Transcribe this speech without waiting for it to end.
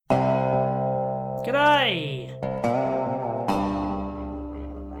G'day!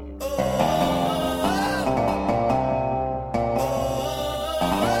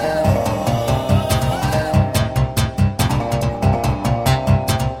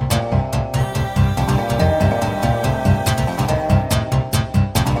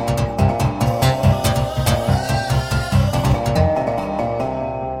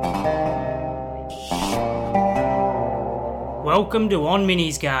 Welcome to On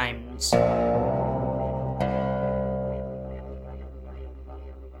Minis Games.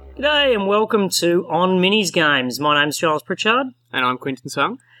 G'day and welcome to On Minis Games. My name's Giles Pritchard. And I'm Quinton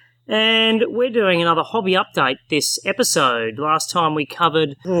Sung. And we're doing another hobby update this episode. Last time we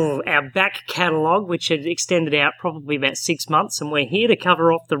covered our back catalogue, which had extended out probably about 6 months, and we're here to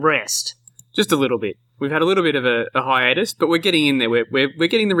cover off the rest. Just a little bit. We've had a little bit of a hiatus, but we're getting in there. We're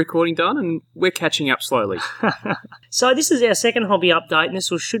getting the recording done, and we're catching up slowly. So this is our second hobby update, and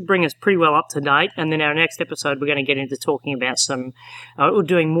this should bring us pretty well up to date. And then our next episode, we're going to get into talking about we're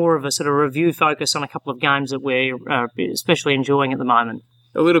doing more of a sort of review focus on a couple of games that we're especially enjoying at the moment.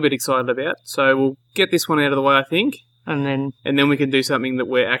 A little bit excited about. So we'll get this one out of the way, I think. And then we can do something that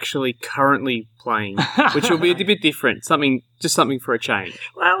we're actually currently playing, which will be a bit different. Something for a change.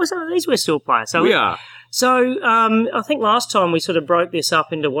 Well, some of these we're still playing. So we are. So I think last time we sort of broke this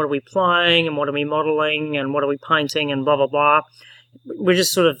up into what are we playing and what are we modelling and what are we painting and blah, blah, blah. We're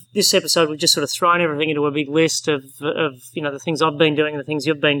just sort of, this episode, we've just sort of thrown everything into a big list of the things I've been doing and the things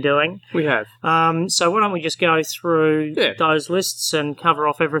you've been doing. We have. So why don't we just go through those lists and cover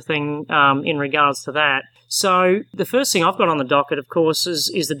off everything in regards to that. So the first thing I've got on the docket, of course,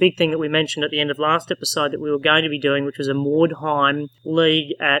 is the big thing that we mentioned at the end of last episode that we were going to be doing, which was a Mordheim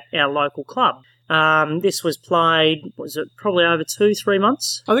League at our local club. This was played, was it probably over 2-3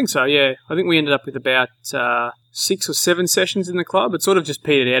 months? I think so, yeah. I think we ended up with about 6 or 7 sessions in the club. It sort of just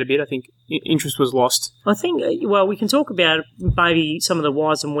petered out a bit. I think interest was lost. I think, well, we can talk about maybe some of the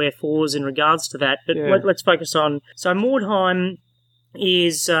whys and wherefores in regards to that, but let's focus on... So Mordheim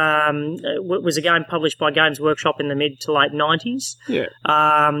was a game published by Games Workshop in the mid to late 90s. Yeah.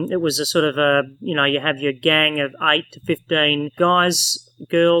 It was a sort of you have your gang of 8 to 15 guys,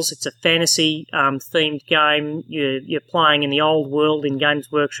 girls. It's a fantasy themed game. You're playing in the old world in Games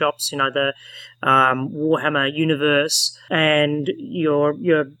Workshops, the Warhammer universe, and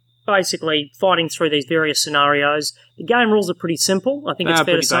you're basically fighting through these various scenarios. The game rules are pretty simple, I think it's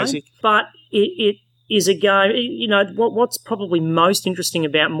fair to say. Basic. But it is a game, what's probably most interesting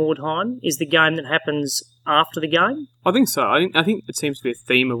about Mordheim is the game that happens after the game. I think so. I think it seems to be a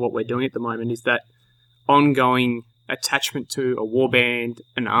theme of what we're doing at the moment is that ongoing attachment to a warband,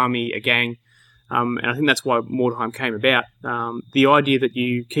 an army, a gang, and I think that's why Mordheim came about. The idea that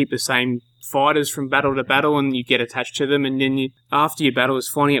you keep the same fighters from battle to battle and you get attached to them, and then after your battle is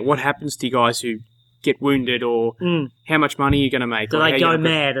finding out what happens to you guys who get wounded, or how much money you're going to make. Do they go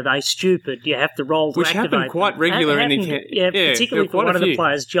mad? Are they stupid? You have to roll to Which activate happened quite regular in the... Yeah, particularly for one of the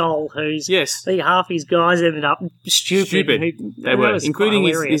players, Joel, who's... Yes. I think half his guys ended up stupid. They were, including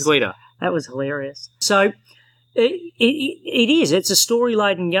his leader. That was hilarious. So... It is. It's a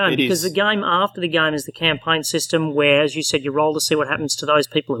story-laden game because the game after the game is the campaign system where, as you said, you roll to see what happens to those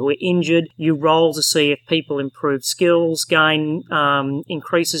people who are injured. You roll to see if people improve skills, gain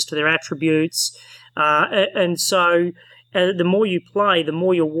increases to their attributes, and so the more you play, the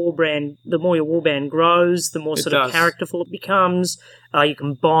more your warband grows, the more sort of characterful it becomes. You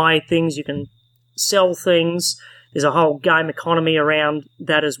can buy things, you can sell things. There's a whole game economy around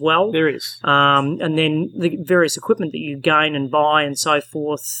that as well. There is. And then the various equipment that you gain and buy and so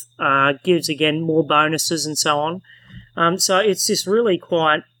forth gives, again, more bonuses and so on. So it's this really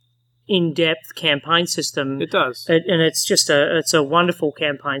quite in-depth campaign system. It does. And it's a wonderful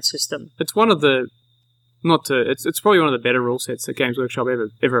campaign system. It's one of the... It's probably one of the better rule sets that Games Workshop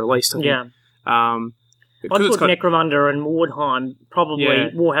ever released, I think. Yeah. I'd put Necromunda and Mordheim,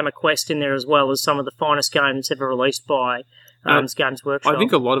 probably Warhammer Quest in there as well as some of the finest games ever released by Games Workshop. I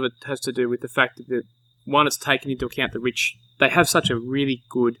think a lot of it has to do with the fact that, one, it's taken into account they have such a really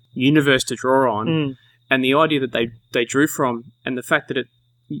good universe to draw on, and the idea that they drew from, and the fact that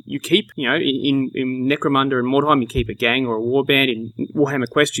you keep, in Necromunda and Mordheim, you keep a gang or a warband. In Warhammer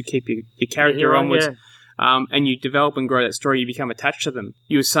Quest, you keep your character onwards. Yeah. And you develop and grow that story, you become attached to them.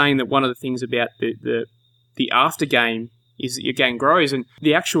 You were saying that one of the things about the after game is that your game grows, and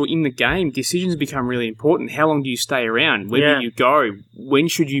the actual in the game decisions become really important. How long do you stay around? Where do you go? When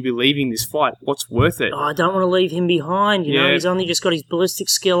should you be leaving this fight? What's worth it? Oh, I don't want to leave him behind. You know, he's only just got his ballistic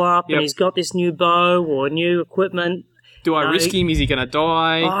skill up, and he's got this new bow or new equipment. Do I risk him? Is he going to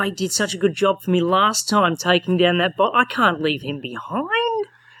die? Oh, he did such a good job for me last time taking down that bot. I can't leave him behind.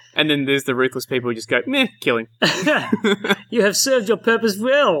 And then there's the ruthless people who just go, meh, kill him. You have served your purpose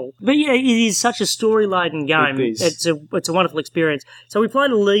well. But yeah, it is such a story-laden game. It is. It's a wonderful experience. So we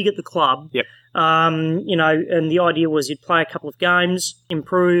played a league at the club. Yep. And the idea was you'd play a couple of games,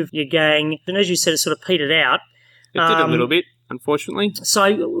 improve your gang, and as you said, it sort of petered out. It did a little bit, unfortunately.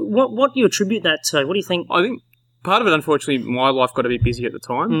 So what do you attribute that to? What do you think? I think part of it, unfortunately, my life got a bit busy at the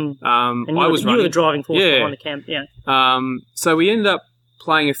time. And you were the driving force behind the camp, yeah. So we ended up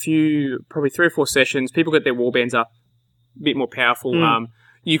playing probably 3 or 4 sessions. People get their warbands up, a bit more powerful.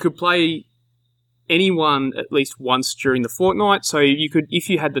 You could play anyone at least once during the fortnight. So you could, if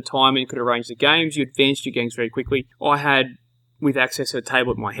you had the time and you could arrange the games, you advanced your games very quickly. I had, with access to a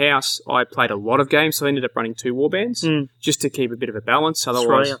table at my house, I played a lot of games, so I ended up running 2 warbands just to keep a bit of a balance.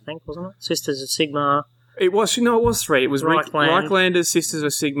 Otherwise, 3, I think, wasn't it? Sisters of Sigmar. It was 3. It was Reichland. Reichlanders, Sisters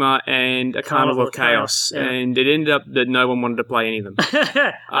of Sigmar, and a Carnival of Chaos. Yeah. And it ended up that no one wanted to play any of them.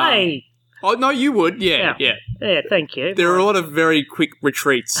 Hey! Oh, no, you would. Yeah. Yeah, thank you. There are a lot of very quick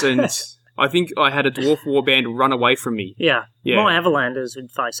retreats, and I think I had a dwarf warband run away from me. Yeah. My Avalanders would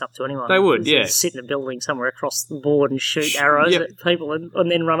face up to anyone. They would, yeah. Sit in a building somewhere across the board and shoot arrows at people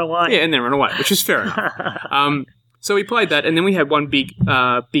and then run away. Yeah, and then run away, which is fair enough. So we played that, and then we had one big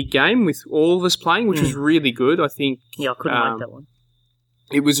game with all of us playing, which was really good. I think. Yeah, I couldn't like that one.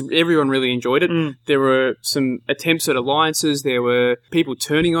 Everyone really enjoyed it. There were some attempts at alliances. There were people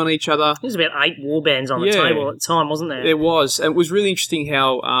turning on each other. There was about 8 warbands on the table at the time, wasn't there? There was. And it was really interesting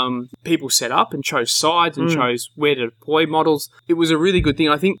how people set up and chose sides and chose where to deploy models. It was a really good thing.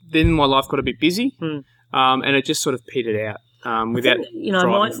 I think then my life got a bit busy, and it just sort of petered out. Without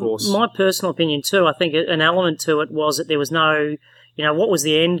driving force. My personal opinion too, I think an element to it was that there was no, what was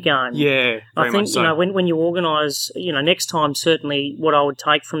the end game? Yeah, I think, much so. when you organise, next time certainly what I would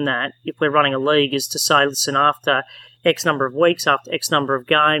take from that, if we're running a league, is to say, listen, after X number of weeks, after X number of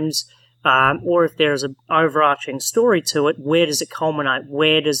games, or if there's an overarching story to it, where does it culminate?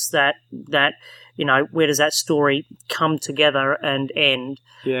 Where does that where does that story come together and end?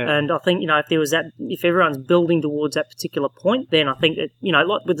 Yeah. And I think, if everyone's building towards that particular point, then I think that,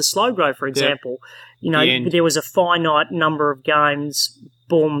 like with the slow grow, for example, there was a finite number of games,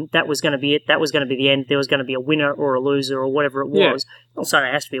 boom, that was going to be it. That was going to be the end. There was going to be a winner or a loser or whatever it was. Not saying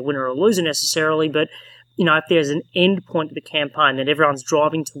it has to be a winner or a loser necessarily, but if there's an end point to the campaign that everyone's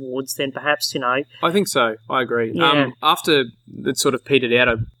driving towards, then perhaps, I think so. I agree. Yeah. After it sort of petered out,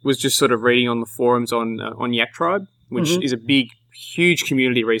 I was just sort of reading on the forums on Yak Tribe, which is a big, huge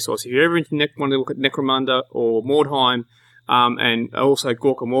community resource. If you're ever into want to look at Necromunda or Mordheim, and also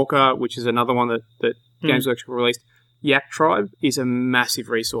Gorka Morka, which is another one that Games Workshop released, Yak Tribe is a massive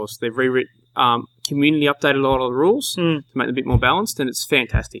resource. They've rewritten, community updated a lot of the rules to make them a bit more balanced, and it's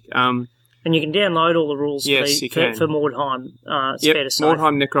fantastic. And you can download all the rules for Mordheim. It's fair to say.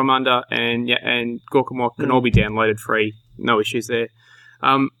 Mordheim, Necromunda, and Gorka Morka can all be downloaded free. No issues there.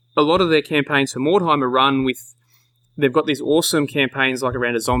 A lot of their campaigns for Mordheim are run with... They've got these awesome campaigns like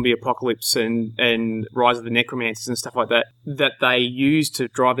around a zombie apocalypse and Rise of the Necromancers and stuff like that they use to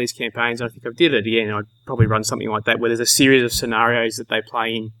drive these campaigns. I think I did it again. I'd probably run something like that where there's a series of scenarios that they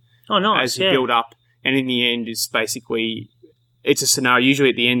play in as you build up. And in the end, it's basically... It's a scenario. Usually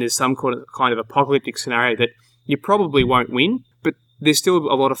at the end, there's some kind of apocalyptic scenario that you probably won't win, but there's still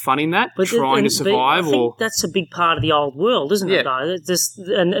a lot of fun in that, trying to survive. I think that's a big part of the old world, isn't it, though?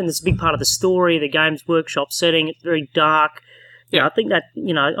 And it's a big part of the story, the Games Workshop setting. It's very dark. Yeah, I think that,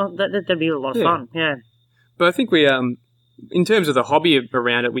 that'd be a lot of fun, yeah. But I think we, in terms of the hobby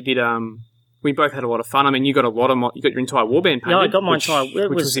around it, we did... We both had a lot of fun. I mean, you got you got your entire warband painted. Yeah, I got my which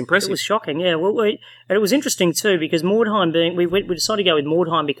was impressive. It was shocking, yeah. And it was interesting too because Mordheim we decided to go with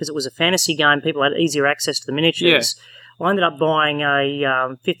Mordheim because it was a fantasy game. People had easier access to the miniatures. Yeah. I ended up buying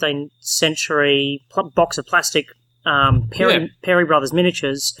a 15th century box of plastic Perry Brothers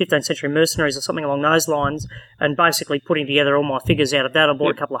miniatures, 15th century mercenaries or something along those lines, and basically putting together all my figures out of that. I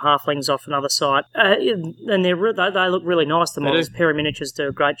bought a couple of halflings off another site, and they look really nice. The models, Perry miniatures do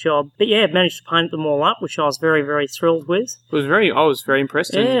a great job. But yeah, managed to paint them all up, which I was very, very thrilled with. I was very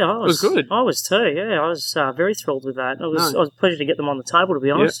impressed. Yeah, it was good. I was too. Yeah, I was very thrilled with that. It was a pleasure to get them on the table, to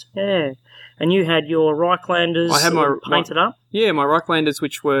be honest. Yep. Yeah. And you had your Reichlanders painted up? Yeah, my Reichlanders,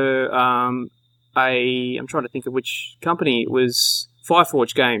 which were... I'm trying to think of which company. It was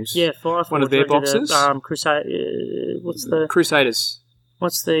Fireforge Games. Yeah, Fireforge. One of their boxes. Crusaders.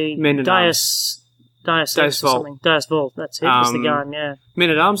 What's the... Men at Deus Vol. Deus Vol, that's it. Was the game, yeah.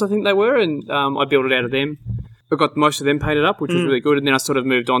 Men at Arms, I think they were, and I built it out of them. I got most of them painted up, which was really good, and then I sort of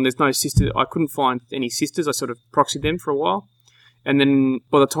moved on. There's no sisters. I couldn't find any sisters. I sort of proxied them for a while. And then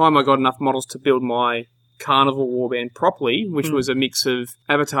by the time I got enough models to build my Carnival Warband properly, which was a mix of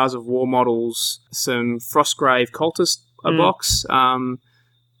Avatars of War models, some Frostgrave Cultist box.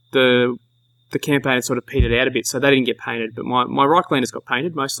 The campaign had sort of petered out a bit, so they didn't get painted. But my Reichlanders got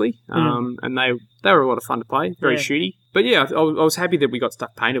painted mostly, and they were a lot of fun to play, very shooty. But yeah, I was happy that we got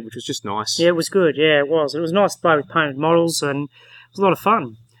stuff painted, which was just nice. Yeah, it was good. Yeah, it was. It was nice to play with painted models, and it was a lot of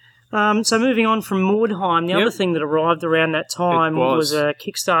fun. So moving on from Mordheim, the other thing that arrived around that time was a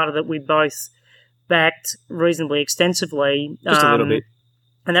Kickstarter that we both backed reasonably extensively. Just a little bit.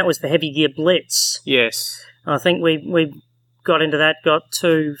 And that was the Heavy Gear Blitz. Yes. I think we got into that, got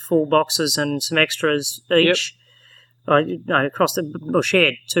 2 full boxes and some extras each.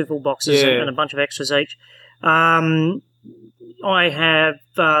 Shared 2 full boxes and a bunch of extras each. I have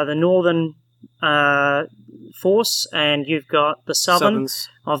the Northern Force, and you've got the Southern. Southerns.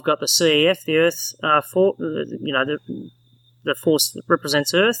 I've got the CEF, the Earth Force, the force that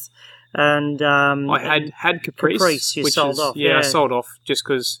represents Earth. And I had Caprice. Caprice you sold off. Yeah, I sold off just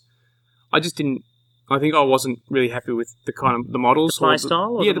because I just didn't. I think I wasn't really happy with the kind of the models. The play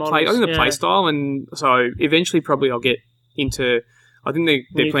style? I think the play style, and so eventually probably I'll get into. I think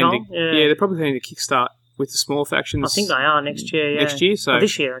they're planning to. Yeah, they're probably planning to kickstart with the small factions. I think they are next year. Yeah. Next year, so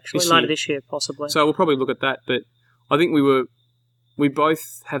this year actually, later this year possibly. So we'll probably look at that, but I think we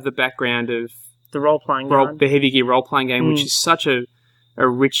both have the background of the role-playing game, the Heavy Gear role-playing game, which is such a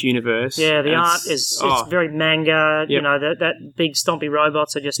rich universe. Yeah, the art is it's very manga. Yep. That big stompy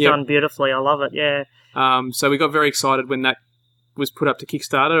robots are just done beautifully. I love it. Yeah. So we got very excited when that was put up to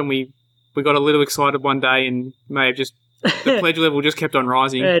Kickstarter, and we got a little excited one day, and may have just the pledge level just kept on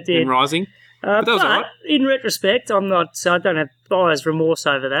rising and rising. But that was all right. In retrospect, I don't have buyer's remorse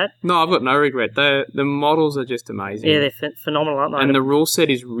over that. No, I've got no regret. The models are just amazing. Yeah, they're phenomenal, aren't they? And the rule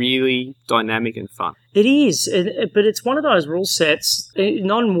set is really dynamic and fun. It is, but it's one of those rule sets.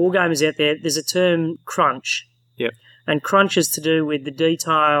 Non-wargamers out there, there's a term crunch. Yep. And crunch is to do with the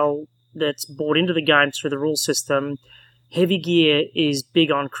detail that's brought into the game through the rule system. Heavy Gear is big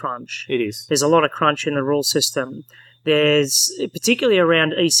on crunch. It is. There's a lot of crunch in the rule system. There's, particularly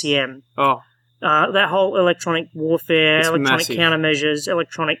around ECM. Oh. That whole electronic warfare, it's electronic massive. countermeasures,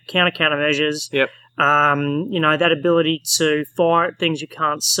 electronic countermeasures. Yep. That ability to fire at things you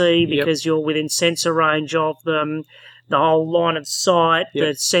can't see because you're within sensor range of them. The whole line of sight,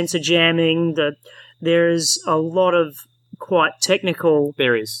 the sensor jamming. There is a lot of quite technical.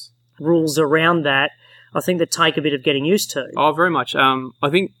 There is rules around that. I think that take a bit of getting used to. Oh, very much. I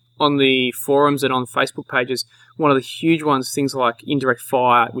think on the forums and on Facebook pages, one of the huge ones, things like indirect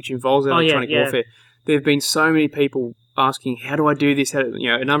fire, which involves electronic warfare. There have been so many people asking, "How do I do this?" A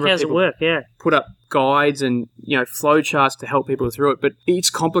number of people put up guides and flow charts to help people through it. But it's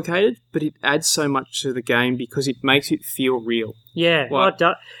complicated, but it adds so much to the game because it makes it feel real. Yeah,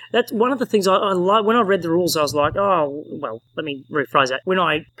 that's one of the things I like. When I read the rules, I was like, "Oh, well." Let me rephrase that. When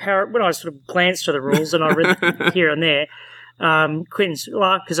I sort of glanced to the rules and I read here and there. Quentin's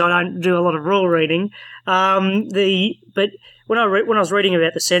because I don't do a lot of rule reading. But when I was reading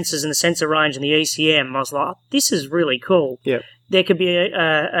about the sensors and the sensor range and the ECM, I was like, this is really cool. Yeah. There could be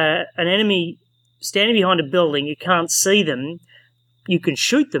an enemy standing behind a building. You can't see them. You can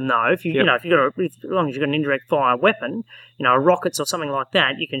shoot them though. If as long as you've got an indirect fire weapon, rockets or something like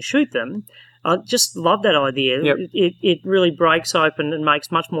that, you can shoot them. I just love that idea. Yep. It really breaks open and makes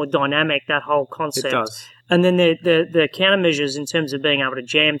much more dynamic that whole concept. It does. And then the countermeasures in terms of being able to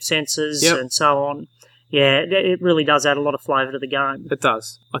jam sensors and so on. Yeah, it really does add a lot of flavour to the game. It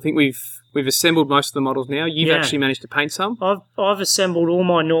does. I think we've assembled most of the models now. You've actually managed to paint some. I've assembled all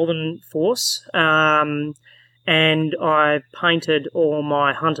my Northern Force, and I've painted all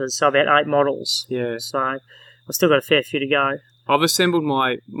my Hunters, so about 8 models. Yeah. So I've still got a fair few to go. I've assembled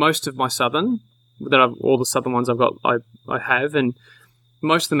most of my Southern. All the Southern ones I have, and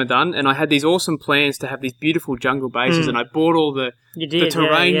most of them are done. And I had these awesome plans to have these beautiful jungle bases, and I bought all the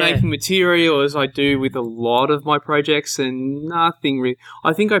terrain making material as I do with a lot of my projects, and nothing really.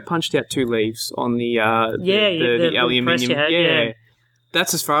 I think I punched out 2 leaves on the aluminium. Yeah,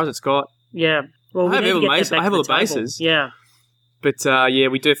 that's as far as it's got. Yeah, well, I have all the bases. Yeah, but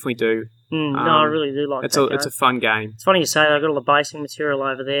we definitely do. No, I really do like that. It's a fun game. It's funny you say that. I've got all the basing material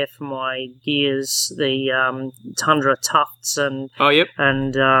over there for my gears, the Tundra Tufts and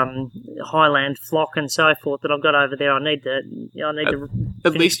Highland Flock and so forth that I've got over there. I need to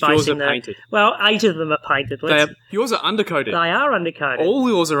at least yours are painted. Well, 8 of them are painted. Yours are undercoated. They are undercoated. All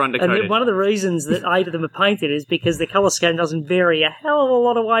yours are undercoated. And one of the reasons that 8 of them are painted is because the colour scheme doesn't vary a hell of a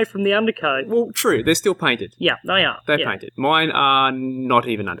lot away from the undercoat. Well, true. They're still painted. Yeah, they are. They're painted. Mine are not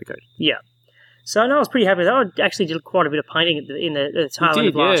even undercoated. Yeah. So, no, I was pretty happy with that. I actually did quite a bit of painting in the tail end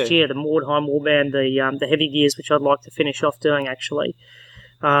of last year. The Mordheim Warband, the Heavy Gears, which I'd like to finish off doing, actually,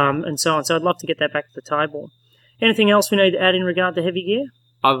 and so on. So I'd love to get that back to the table. Anything else we need to add in regard to Heavy Gear?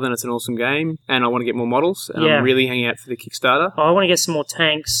 Other than it's an awesome game, and I want to get more models, and I'm really hanging out for the Kickstarter. I want to get some more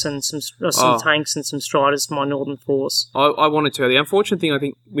tanks and some tanks and some Striders for my Northern Force. I wanted to. The unfortunate thing, I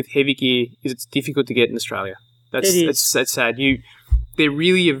think, with Heavy Gear is it's difficult to get in Australia. That's sad. They're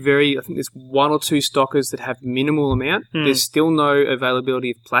really I think there's one or two stockers that have minimal amount. There's still no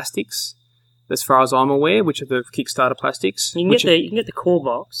availability of plastics, as far as I'm aware, which are the Kickstarter plastics. You can get the core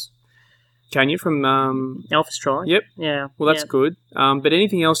box. Can you from Alpha Strike? Yep. Yeah. Well, that's good. But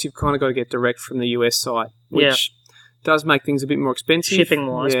anything else, you've kind of got to get direct from the US site, which does make things a bit more expensive.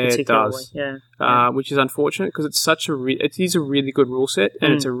 Shipping-wise, particularly. It does. Yeah. Which is unfortunate because it's it is a really good rule set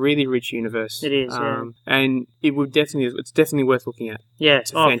and it's a really rich universe. It is, and it's definitely worth looking at. Yeah,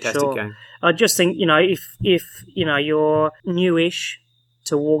 it's a fantastic game. I just think if you're newish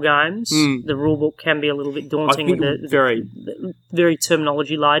to war games, the rulebook can be a little bit daunting. I think very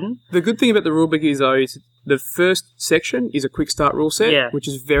terminology laden. The good thing about the rulebook is the first section is a quick start rule set, which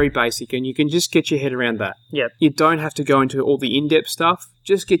is very basic, and you can just get your head around that. Yeah, you don't have to go into all the in-depth stuff.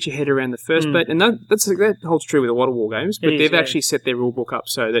 Just get your head around the first bit, and that holds true with a lot of war games. But they've actually set their rulebook up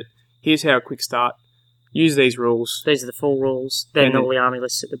so that here's how a quick start. Use these rules. These are the full rules. Then all the army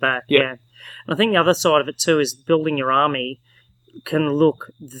lists at the back. Yeah, and I think the other side of it too is building your army can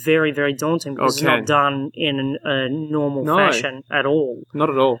look very, very daunting because it's not done in a normal fashion at all. Not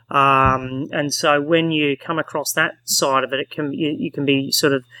at all. And so when you come across that side of it, you can be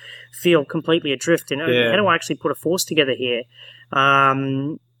sort of feel completely adrift in, how do I actually put a force together here?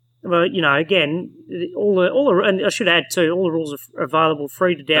 Well, again, and I should add too, all the rules are available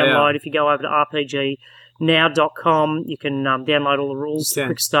free to download. If you go over to rpgnow.com, you can download all the rules, the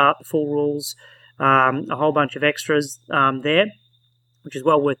quick start, the full rules, a whole bunch of extras there, which is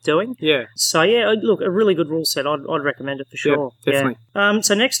well worth doing. Yeah. So, look, a really good rule set. I'd recommend it for sure. Yeah, definitely. Yeah.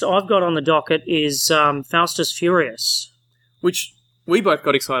 So next I've got on the docket is Faustus Furious. Which we both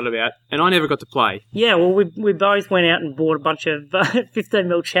got excited about, and I never got to play. Yeah, well, we both went out and bought a bunch of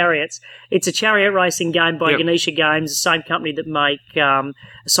 15mm chariots. It's a chariot racing game by Ganesha Games, the same company that make A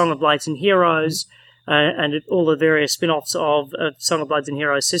Song of Blades and Heroes, and all the various spin-offs of Song of Blades and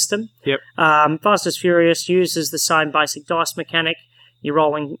Heroes system. Yep. Faustus Furious uses the same basic dice mechanic. You're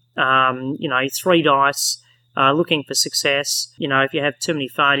rolling, 3 dice, looking for success. If you have too many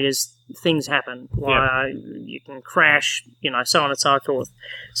failures, things happen. You can crash, so on and so forth.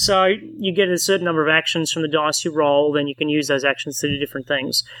 So you get a certain number of actions from the dice you roll, then you can use those actions to do different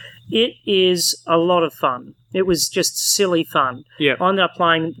things. It is a lot of fun. It was just silly fun. Yeah. I ended up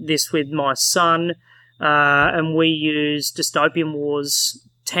playing this with my son, and we used Dystopian Wars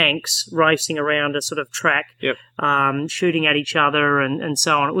tanks racing around a sort of track, shooting at each other and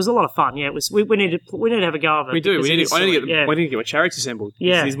so on. It was a lot of fun. Yeah, it was. We need to have a go of it. We do. I need to get my chariots assembled.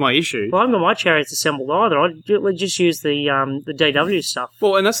 Yeah, this is my issue. Well, I haven't got my chariots assembled either. I just use the DW stuff.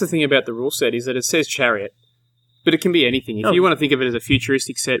 Well, and that's the thing about the rule set is that it says chariot, but it can be anything. If you want to think of it as a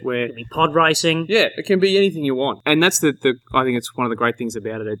futuristic set where it can be pod racing. Yeah, it can be anything you want, and that's the I think it's one of the great things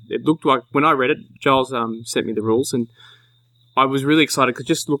about it. It looked like when I read it, Giles sent me the rules and I was really excited because it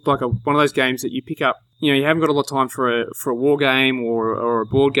just looked like one of those games that you pick up. You haven't got a lot of time for a war game or a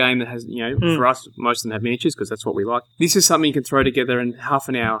board game that has, for us, most of them have miniatures because that's what we like. This is something you can throw together in half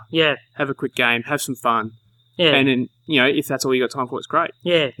an hour. Yeah. Have a quick game, have some fun. Yeah. And then, if that's all you got time for, it's great.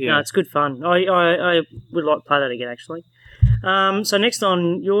 Yeah. No, it's good fun. I would like to play that again, actually. So next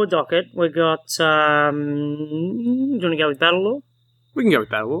on your docket, we've got, do you want to go with Battle Law? We can go with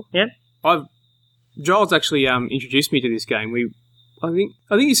Battle Law. Yeah. Giles actually introduced me to this game. I think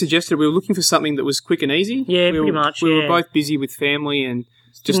he suggested we were looking for something that was quick and easy. Yeah, pretty much. We were both busy with family and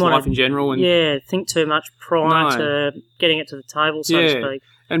just life in general. And think too much prior to getting it to the table, so to speak.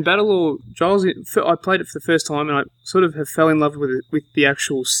 And Battle Law, Giles, I played it for the first time and I sort of have fell in love with the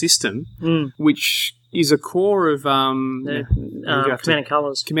actual system, which is a core of Command and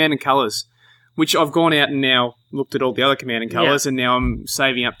Colours. Command and Colours. Which I've gone out and now looked at all the other Command and Colours, and now I'm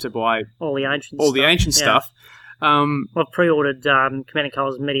saving up to buy all the ancient stuff. I've pre-ordered Command and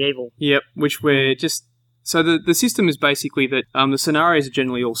Colours Medieval. Yep, which we're just... So the system is basically that the scenarios are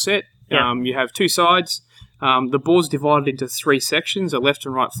generally all set. Yep. You have 2 sides. The board's divided into 3 sections, a left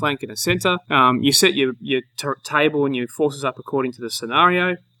and right flank and a centre. You set your table and your forces up according to the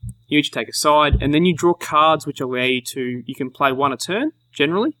scenario. You each take a side, and then you draw cards which allow you to... You can play 1 a turn,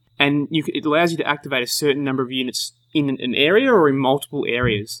 generally. And it allows you to activate a certain number of units in an area or in multiple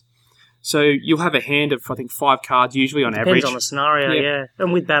areas. So you'll have a hand of, I think, 5 cards usually on average. Depends on the scenario, yeah.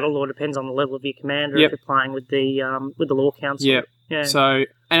 And with Battle Lore, depends on the level of your commander if you're playing with the Lore Council. Yeah. So,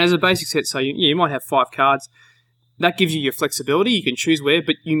 and as a basic set, so you might have 5 cards. That gives you your flexibility. You can choose where,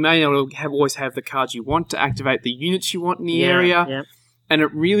 but you may not always have the cards you want to activate the units you want in the area. Yeah. And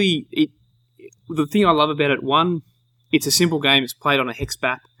the thing I love about it, one, it's a simple game. It's played on a hex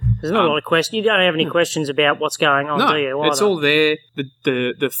map. There's not a lot of questions. You don't have any questions about what's going on, do you? It's all there.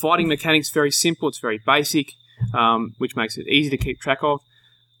 The fighting mechanic's very simple. It's very basic, which makes it easy to keep track of.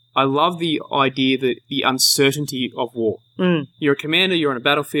 I love the idea that the uncertainty of war. You're a commander, you're on a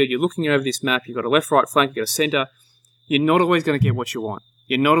battlefield, you're looking over this map, you've got a left, right flank, you've got a centre. You're not always going to get what you want.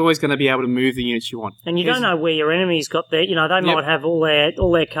 You're not always going to be able to move the units you want. And you don't know where your enemy's got their... You know, they might have all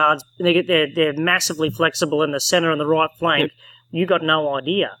their cards. They're massively flexible in the centre and the right flank. You've got no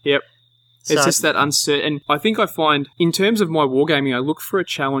idea. Yep. It's just that uncertain. And I think I find, in terms of my wargaming, I look for a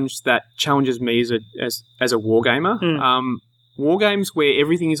challenge that challenges me as a wargamer. War games where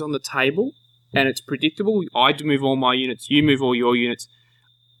everything is on the table and it's predictable. I move all my units, you move all your units.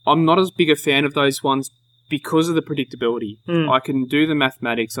 I'm not as big a fan of those ones because of the predictability. I can do the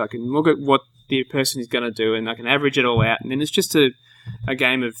mathematics, I can look at what the person is going to do, and I can average it all out. And then it's just a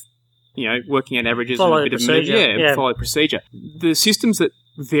game of, working out averages follow and a bit of movement. Follow procedure. The systems that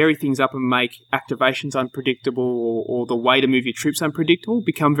vary things up and make activations unpredictable or the way to move your troops unpredictable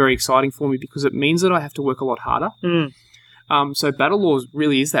become very exciting for me because it means that I have to work a lot harder. So Battle Lore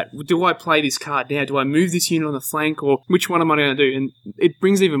really is that. Do I play this card now? Do I move this unit on the flank? Or which one am I going to do? And it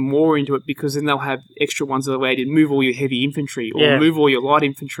brings even more into it because then they'll have extra ones that allow you to move all your heavy infantry or move all your light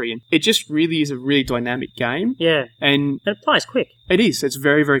infantry. And it just really is a really dynamic game. Yeah. And it plays quick. It is. It's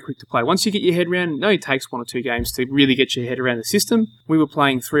very, very quick to play. Once you get your head around, it only takes 1 or 2 games to really get your head around the system. We were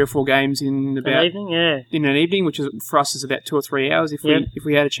playing 3 or 4 games in about... In an evening, which is for us is about 2 or 3 hours if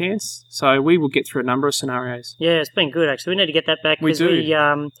we had a chance. So we will get through a number of scenarios. Yeah, it's been good, actually. We need to get that back. We do.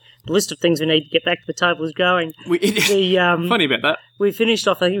 The list of things we need to get back to the table is going. Funny about that. We finished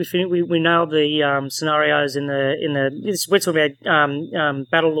off. I think we nailed the scenarios in the. We're talking about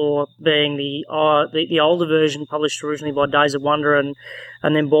Battle Lore being the older version published originally by Days of Wonder and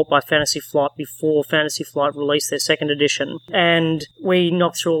then bought by Fantasy Flight before Fantasy Flight released their second edition. And we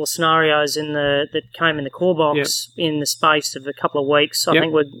knocked through all the scenarios that came in the core box in the space of a couple of weeks. I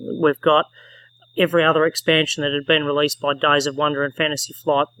think we've got every other expansion that had been released by Days of Wonder and Fantasy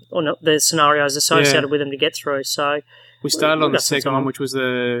Flight, or not, the scenarios associated with them to get through. So we started on the second one, which was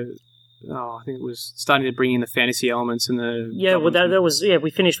I think it was starting to bring in the fantasy elements and the... Yeah, well, that was... Yeah, we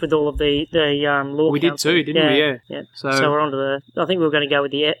finished with all of the lore. We did too, didn't we? Yeah. So we're on to the... I think we were going to go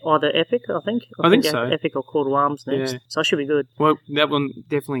with either Epic, I think. I think so. Epic or Call to Arms next. Yeah. So it should be good. Well, that one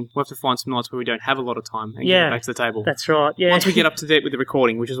definitely... We'll have to find some nights where we don't have a lot of time and get back to the table. That's right, yeah. Once we get up to date with the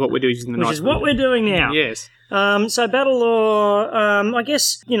recording, which is what we're doing in the night. Which is what we're doing now. Yes. So Battle Lore, I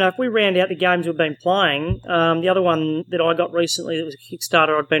guess, if we round out the games we've been playing, the other one that I got recently that was a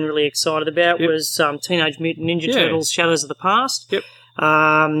Kickstarter I'd been really excited about was Teenage Mutant Ninja Turtles Shadows of the Past. Yep.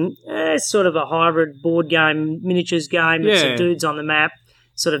 It's sort of a hybrid board game, miniatures game. It's a dudes on the map,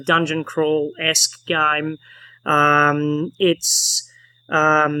 sort of dungeon crawl-esque game. It's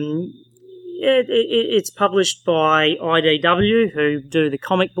published by IDW, who do the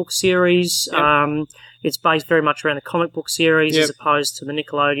comic book series. Yep. It's based very much around the comic book series as opposed to the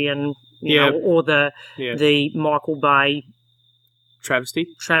Nickelodeon, or the Michael Bay travesty.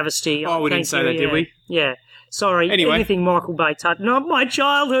 Oh, we didn't say that, did we? Yeah. Sorry. Anyway. Anything Michael Bay touched. Not my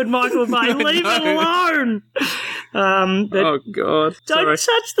childhood, Michael Bay. Leave it alone. Oh, God. Don't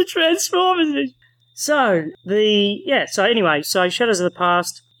touch the Transformers. So Shadows of the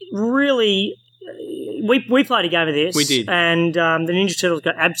Past, really... We played a game of this. We did. And the Ninja Turtles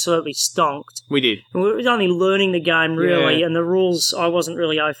got absolutely stonked. We did. And we were only learning the game, really, and the rules, I wasn't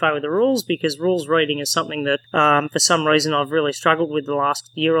really au fait with the rules because rules reading is something that, for some reason, I've really struggled with the last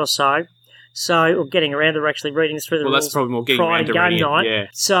year or so. Or getting around to actually reading through the rules. Well, that's probably more getting around to reading it, yeah.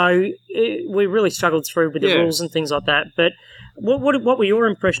 So we really struggled through with the rules and things like that. But what were your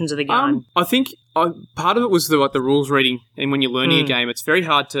impressions of the game? I think part of it was the rules reading, and when you're learning a game, it's very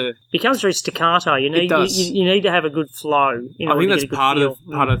hard to... It becomes very staccato. You need to have a good flow. I think that's part of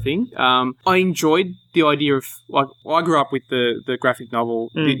the thing. I enjoyed the idea of... I grew up with the graphic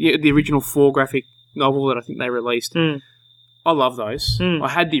novel, the original 4 graphic novel that I think they released. I love those. I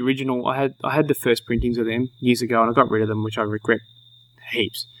had the original. I had the first printings of them years ago, and I got rid of them, which I regret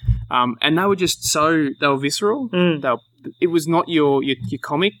heaps. And they were just they were visceral. It was not your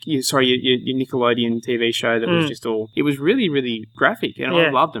comic. Your Nickelodeon TV show that was just all. It was really, really graphic, and I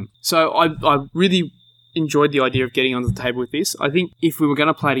loved them. So I really enjoyed the idea of getting on the table with this. I think if we were going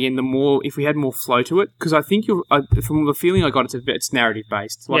to play it again, if we had more flow to it, because I think from the feeling I got, it's narrative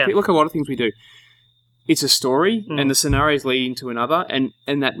based. Like look at a lot of things we do. It's a story, and the scenarios leading to another, and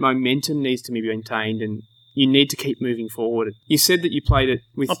that momentum needs to be maintained, and you need to keep moving forward. You said that you played it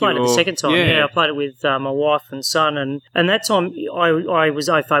with. I played it the second time. Yeah, I played it with my wife and son, and that time I was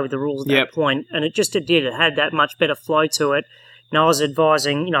au fait with the rules at that point, and it had that much better flow to it. I was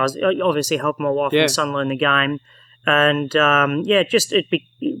advising, I was obviously helping my wife and son learn the game. And, once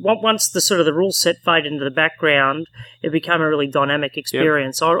the sort of the rule set faded into the background, it became a really dynamic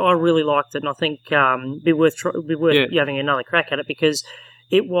experience. Yep. I really liked it, and I think it'd be worth having another crack at it because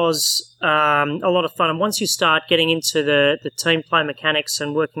it was a lot of fun. And once you start getting into the team play mechanics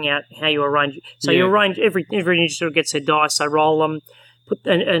and working out how you arrange, you arrange every initiative gets their dice, they roll them.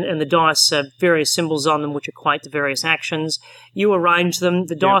 And the dice have various symbols on them which equate to various actions. You arrange them.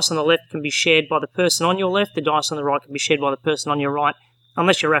 The dice on the left can be shared by the person on your left. The dice on the right can be shared by the person on your right,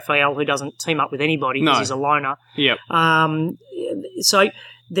 unless you're Raphael, who doesn't team up with anybody because he's a loner. Yep. So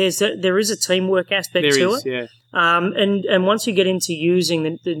there is a teamwork aspect to it. Yeah. And once you get into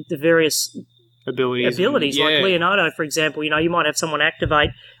using the various abilities like Leonardo, for example, you might have someone activate.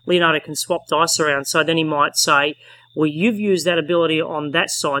 Leonardo can swap dice around, so then he might say, well, you've used that ability on that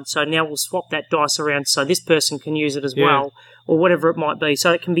side, so now we'll swap that dice around so this person can use it as well, or whatever it might be.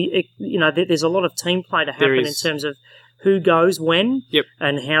 So it can be, there's a lot of team play to happen in terms of who goes when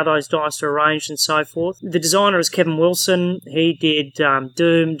and how those dice are arranged and so forth. The designer is Kevin Wilson. He did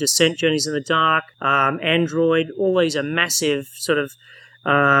Doom, Descent, Journeys in the Dark, Android. All these are massive sort of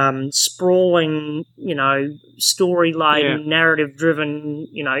sprawling, story-laden, narrative-driven,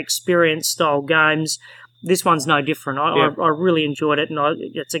 experience-style games. This one's no different. I really enjoyed it, and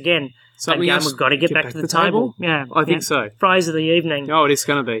it's, again, something a game we've got to get back to the table. Yeah, I think so. Phrase of the evening. Oh, it is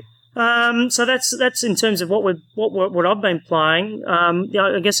going to be. So that's in terms of what I've been playing.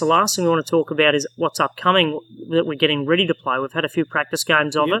 I guess the last thing we want to talk about is what's upcoming that we're getting ready to play. We've had a few practice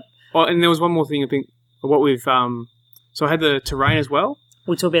games of it. Oh, and there was one more thing. I think what we've so I had the terrain as well.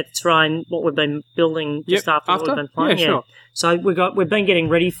 We talk about the terrain, what we've been building just after what we've been playing. Yeah, sure. So we've been getting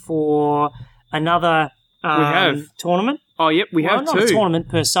ready for another. Tournament. Oh, yep, we have not a tournament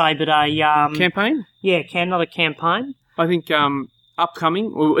per se, but a campaign. Yeah, another campaign. I think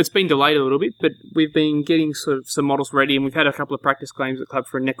upcoming. Well, it's been delayed a little bit, but we've been getting sort of some models ready, and we've had a couple of practice games at club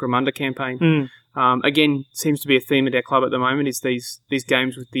for a Necromunda campaign. Again, seems to be a theme at our club at the moment. Is these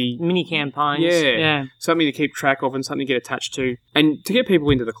games with the mini campaigns? Yeah, something to keep track of and something to get attached to, and to get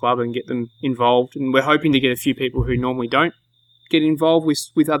people into the club and get them involved. And we're hoping to get a few people who normally don't get involved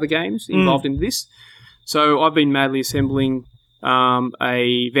with other games involved in this. So I've been madly assembling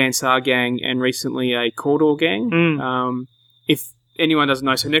a Van Saar gang and recently a Cawdor gang. If anyone doesn't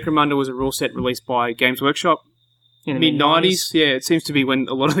know, so Necromunda was a rule set released by Games Workshop in the mid-90s. Yeah, it seems to be when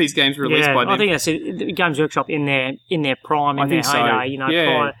a lot of these games were released by them. I think that's it. Games Workshop in their prime, in their heyday,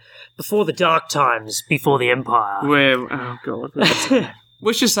 before the dark times, before the Empire. Well, oh God.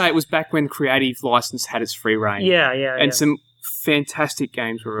 Let's just say it was back when Creative License had its free reign. And some fantastic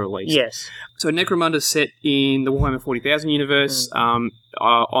games were released. Yes. So Necromunda's set in the Warhammer 40,000 universe, in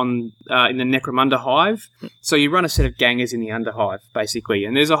the Necromunda Hive. So you run a set of gangers in the Underhive, basically,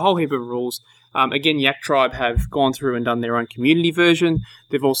 and there's a whole heap of rules. Again, Yak Tribe have gone through and done their own community version.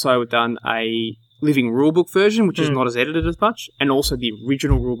 They've also done a living rulebook version, which is not as edited as much, and also the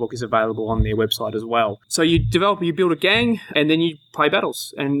original rulebook is available on their website as well. So you build a gang, and then you play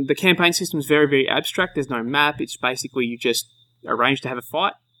battles. And the campaign system is very, very abstract. There's no map. It's basically you just arrange to have a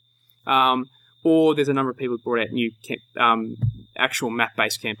fight, or there's a number of people who brought out new actual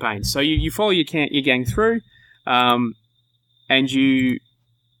map-based campaigns. So you follow your gang through, and you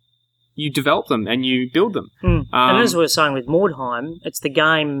develop them and you build them. And as we were saying with Mordheim, it's the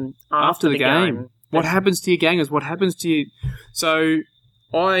game after the game. What happens to your gangers? What happens to you? So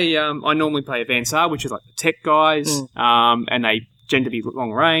I normally play a Van Saar, which is like the tech guys, and they tend to be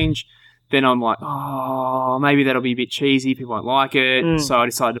long range. Then I'm like, maybe that'll be a bit cheesy. People won't like it. So I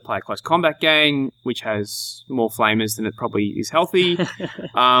decided to play a close combat gang, which has more flamers than it probably is healthy,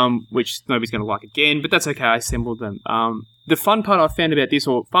 which nobody's going to like again. But that's okay. I assembled them. The fun part I found about this,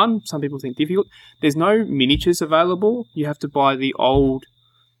 or fun, some people think difficult, there's no miniatures available. You have to buy the old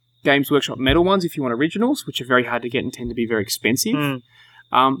Games Workshop metal ones if you want originals, which are very hard to get and tend to be very expensive.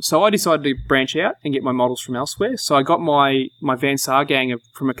 So I decided to branch out and get my models from elsewhere. So I got my Van Saar gang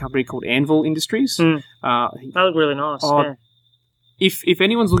from a company called Anvil Industries. They look really nice. If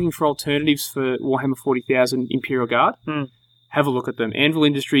anyone's looking for alternatives for Warhammer 40,000 Imperial Guard, have a look at them. Anvil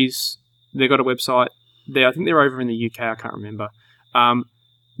Industries, they've got a website. I think they're over in the UK. I can't remember.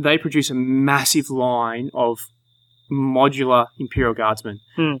 they produce a massive line of modular Imperial Guardsmen.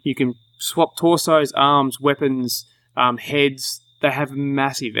 You can swap torsos, arms, weapons, heads. They have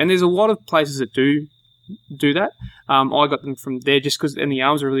massive, and there's a lot of places that do that. I got them from there just because, and the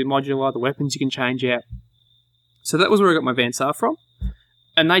arms are really modular. The weapons you can change out. So that was where I got my Vansar from,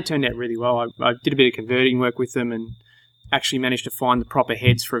 and they turned out really well. I did a bit of converting work with them, and actually managed to find the proper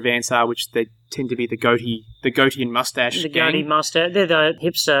heads for a Vansar, which they tend to be the goatee and mustache. The gang. goatee mustache. They're the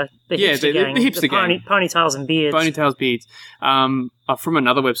hipster. The hipster gang. The hipster gang. Ponytails and beards. Ponytails, beards. From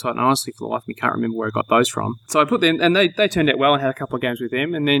another website, and honestly, for the life of me, can't remember where I got those from. So I put them, and they turned out well, and had a couple of games with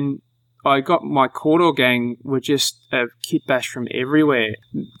them, and then I got my Cawdor gang were just a kit bash from everywhere.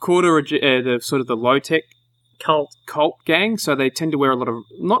 Cawdor are the sort of the low tech cult gang, so they tend to wear a lot of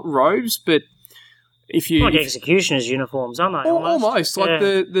not robes, but executioners' uniforms, aren't they? Almost like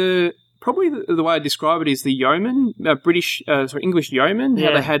the probably the way I describe it is the yeoman, English yeoman.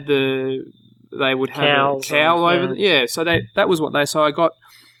 How they had they would have Cowls a cowl over. So that was what they. So I got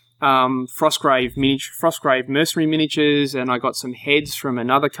Frostgrave mercenary miniatures, and I got some heads from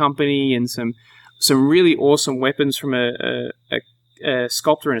another company, and some really awesome weapons from a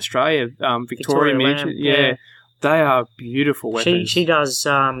sculptor in Australia, Victoria Miniatures. Yeah, they are beautiful weapons. She does.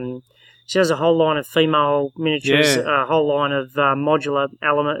 She has a whole line of female miniatures, a whole line of modular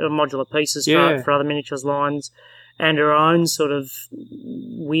pieces for other miniatures lines, and her own sort of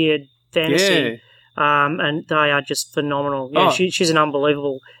weird fantasy. And they are just phenomenal. Yeah, she's an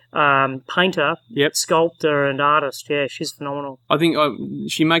unbelievable painter, sculptor, and artist. Yeah, she's phenomenal. I think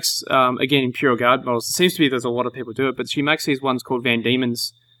she makes, again, Imperial Guard models. It seems to be there's a lot of people do it, but she makes these ones called Van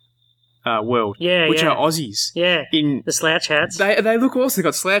Diemen's World, which are Aussies. Yeah, in the slouch hats. They look awesome. They've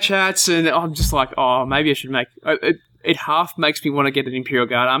got slouch hats, and I'm just like, maybe I should make it. Half makes me want to get an Imperial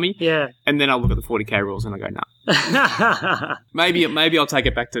Guard army. Yeah, and then I'll look at the 40k rules and I go, nah. maybe I'll take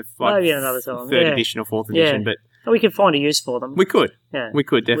it back to maybe another time. Third edition or fourth edition, but. We could find a use for them. We could. Yeah. We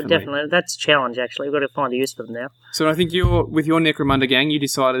could, definitely. That's a challenge, actually. We've got to find a use for them now. So I think with your Necromunda gang, you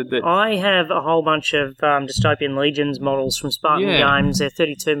decided that... I have a whole bunch of Dystopian Legions models from Spartan Games. They're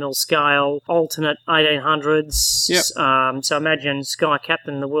 32mm scale, alternate 1800s. Yep. So imagine Sky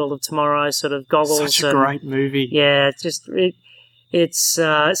Captain, The World of Tomorrow sort of goggles. Such a great movie. Yeah, it's just...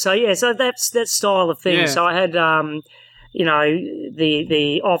 so that's that style of thing. Yeah. So I had, the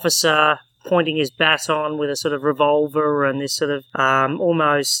officer pointing his baton with a sort of revolver and this sort of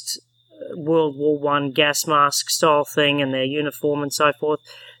almost World War I gas mask style thing, and their uniform and so forth.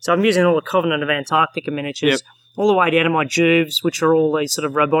 So I'm using all the Covenant of Antarctica miniatures, all the way down to my Jubes, which are all these sort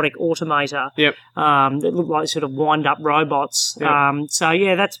of robotic automator that look like sort of wind-up robots. Yep.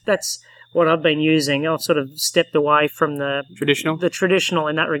 That's what I've been using. I've sort of stepped away from the traditional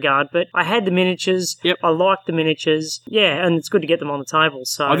in that regard, but I had the miniatures. Yep. I liked the miniatures. Yeah, and it's good to get them on the table.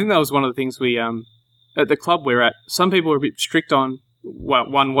 So I think that was one of the things we at the club we're at. Some people are a bit strict on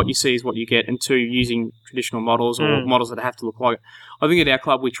one, what you see is what you get, and two, using traditional models or models that have to look like it. I think at our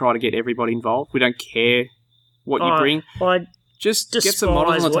club we try to get everybody involved. We don't care what you bring. Just get some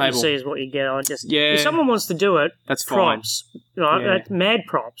models on the table. What you see is what you get. If someone wants to do it, that's props, fine. Right? Yeah. Mad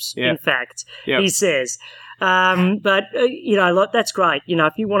props, in fact, he says. But that's great.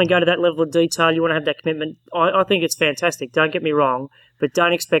 If you want to go to that level of detail, you want to have that commitment, I think it's fantastic. Don't get me wrong, but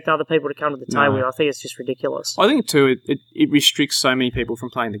don't expect other people to come to the table. I think it's just ridiculous. I think, too, it restricts so many people from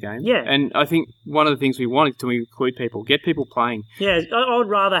playing the game. Yeah. And I think one of the things we wanted to include people, get people playing. Yeah, I would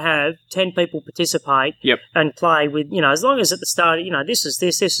rather have 10 people participate and play with, as long as at the start, this is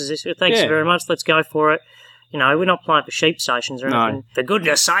this. Thanks very much, let's go for it. We're not playing for sheep stations or anything. For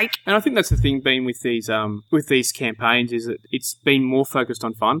goodness sake. And I think that's the thing being with these campaigns is that it's been more focused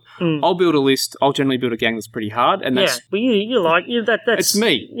on fun. I'll build a list. I'll generally build a gang that's pretty hard, and that's but you like that's it's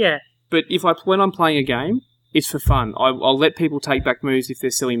me. Yeah. But when I'm playing a game, it's for fun. I'll let people take back moves if they're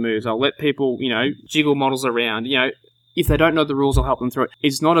silly moves. I'll let people jiggle models around. If they don't know the rules, I'll help them through it.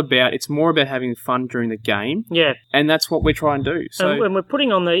 It's more about having fun during the game. Yeah. And that's what we try and do. So, and we're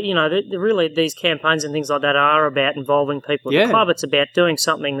putting on really these campaigns and things like that are about involving people at the club. It's about doing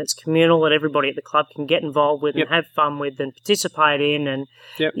something that's communal that everybody at the club can get involved with and have fun with and participate in, and,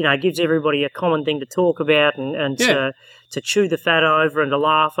 gives everybody a common thing to talk about and to chew the fat over and to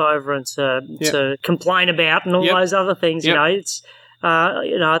laugh over and to complain about and all those other things. It's...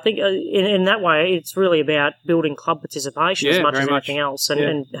 I think in that way, it's really about building club participation as much as anything else,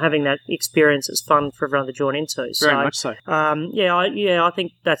 and having that experience that's fun for everyone to join into. Very much so. I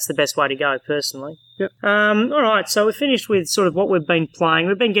think that's the best way to go, personally. Yep. All right, so we're finished with sort of what we've been playing.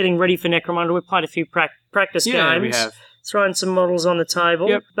 We've been getting ready for Necromunda. We've played a few practice games. We have. throwing some models on the table.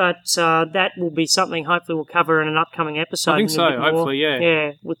 Yep. But that will be something hopefully we'll cover in an upcoming episode. I think so, hopefully, yeah.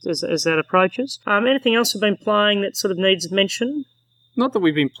 Yeah, as that approaches. Anything else we've been playing that sort of needs mention? Not that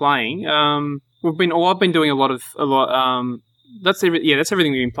we've been playing. I've been doing a lot. That's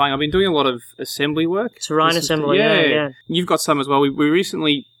everything we've been playing. I've been doing a lot of assembly work. Terrain assembly, yeah. You've got some as well. We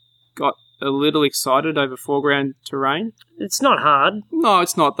recently got a little excited over foreground terrain. It's not hard. No,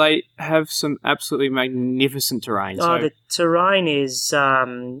 it's not. They have some absolutely magnificent terrain. The terrain is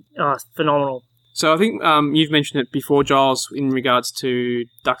phenomenal. So I think you've mentioned it before, Giles, in regards to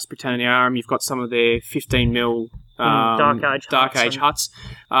Dux Britanniarum. You've got some of their 15mm Dark Age huts.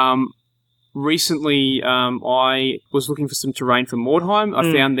 Recently, I was looking for some terrain for Mordheim.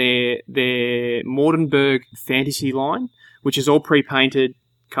 I found their Mordenberg Fantasy line, which is all pre-painted,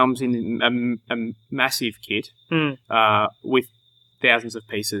 comes in a massive kit with thousands of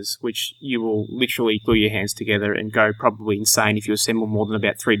pieces, which you will literally glue your hands together and go probably insane if you assemble more than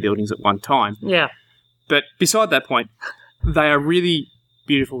about 3 buildings at one time. Yeah. But beside that point, they are really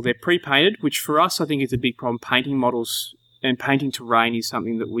beautiful. They're pre-painted, which for us I think is a big problem. Painting models and painting terrain is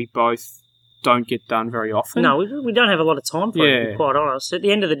something that we both don't get done very often. No, we don't have a lot of time for it, to be quite honest. At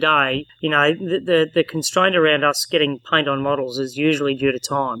the end of the day, the constraint around us getting paint on models is usually due to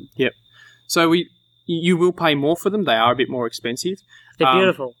time. Yep. So you will pay more for them. They are a bit more expensive. They're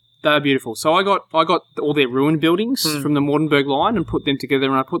beautiful. They are beautiful. So I got all their ruined buildings from the Mordenberg line and put them together,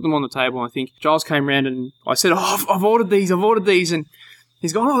 and I put them on the table. And I think Giles came round and I said, I've ordered these, and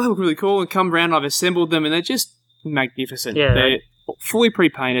he's gone, they look really cool, and come round, I've assembled them, and they're just magnificent. Yeah. They're fully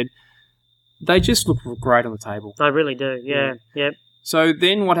pre-painted. They just look great on the table. They really do, yeah. Yep. So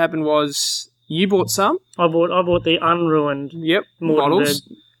then what happened was you bought some. I bought the unruined models.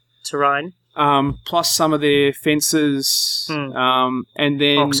 Terrain. Plus some of their fences, and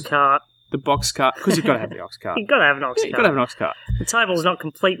then ox cart. The box cart, because you've got to have the ox cart. You've got to have an ox cart. You've got to have an ox cart. The table's not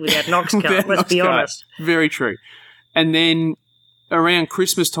complete without an ox cart, let's be honest. Very true. And then around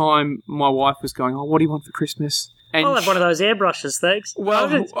Christmas time, my wife was going, what do you want for Christmas? And I'll have one of those airbrushes, thanks. Well,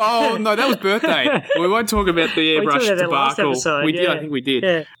 no, that was birthday. We won't talk about the airbrush debacle. We did, I think we did.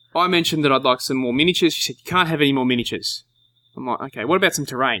 Yeah. I mentioned that I'd like some more miniatures. She said, you can't have any more miniatures. I'm like, okay, what about some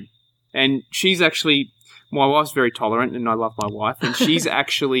terrain? And she's actually, my wife's very tolerant, and I love my wife, and she's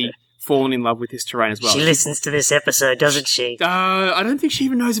actually fallen in love with this terrain as well. She listens to this episode, doesn't she? I don't think she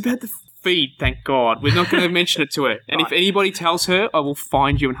even knows about the feed, thank God. We're not going to mention it to her. And if anybody tells her, I will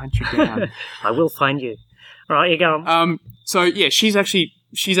find you and hunt you down. I will find you. All right, you go on. So yeah, she's actually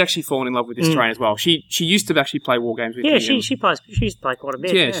fallen in love with this terrain as well. She used to actually play war games with me. Yeah, she used to play quite a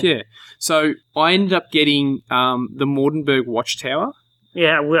bit. Yeah. So I ended up getting the Mordenberg Watchtower.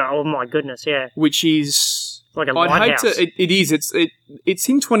 Yeah, well, oh my goodness, yeah. Which is like a lighthouse. It is. It's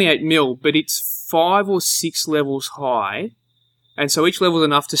in 28mm, but it's 5 or 6 levels high, and so each level is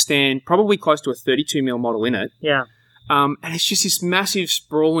enough to stand probably close to a 32mm model in it. Yeah. And it's just this massive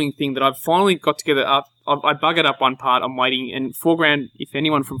sprawling thing that I've finally got together. I buggered up one part. I'm waiting. And Foreground, if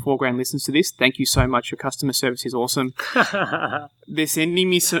anyone from Foreground listens to this, thank you so much. Your customer service is awesome. They're sending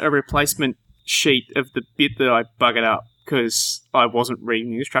me a replacement sheet of the bit that I buggered up because I wasn't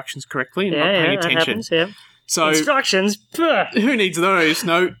reading the instructions correctly and not paying attention. That happens, yeah. So instructions? Who needs those?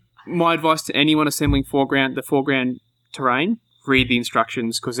 No. My advice to anyone assembling the Foreground terrain, read the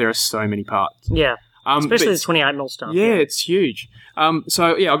instructions because there are so many parts. Yeah. Especially the 28mm stuff. Yeah, it's huge.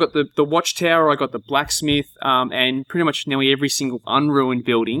 So, yeah, I got the Watchtower, I got the Blacksmith, and pretty much nearly every single unruined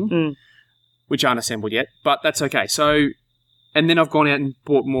building, which aren't assembled yet, but that's okay. So, and then I've gone out and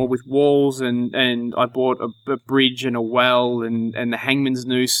bought more with walls, and I bought a bridge and a well and the hangman's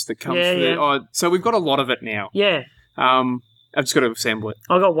noose that comes with it. Oh, so we've got a lot of it now. Yeah. I've just got to assemble it.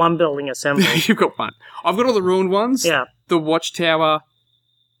 I've got one building assembled. You've got one. I've got all the ruined ones. Yeah. The Watchtower.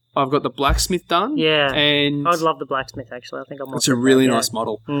 I've got the Blacksmith done. Yeah. And I'd love the Blacksmith, actually. I think I might. It's a really nice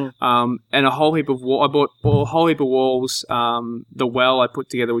model. And a whole heap of I bought a whole heap of walls. The well I put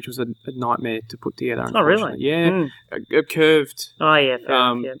together, which was a nightmare to put together. Oh, really? Yeah. A curved. Oh, yeah.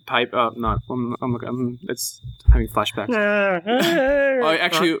 Paper. No, it's having flashbacks. I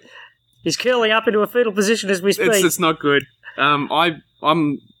actually. He's curling up into a fetal position as we speak. It's not good.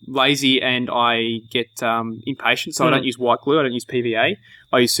 I'm lazy and I get impatient, so I don't use white glue. I don't use PVA.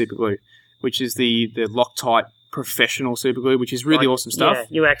 I use super glue, which is the Loctite professional super glue, which is really awesome stuff. Yeah,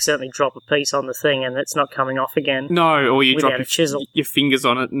 you accidentally drop a piece on the thing and it's not coming off again. No, or you drop your fingers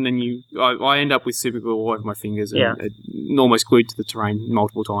on it, and then I end up with super glue all over my fingers and almost glued to the terrain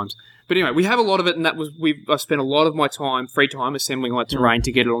multiple times. But anyway, we have a lot of it, and I've spent a lot of my free time assembling like terrain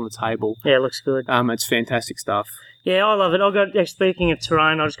to get it on the table. Yeah, it looks good. It's fantastic stuff. Yeah, I love it. Speaking of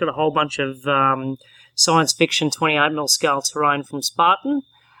terrain, I just got a whole bunch of science fiction 28mm scale terrain from Spartan.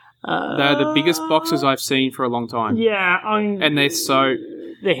 They're the biggest boxes I've seen for a long time. Yeah. And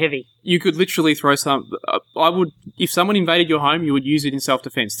they're heavy. You could literally throw some. If someone invaded your home, you would use it in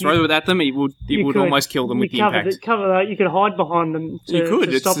self-defense. Throw it at them, it would almost kill them with the impact. You could hide behind them.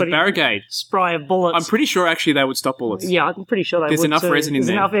 It's a barricade. Spray of bullets. I'm pretty sure actually they would stop bullets. Yeah, I'm pretty sure There's would. Enough resin in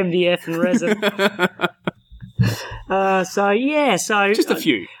there. There's enough MDF and resin. Just a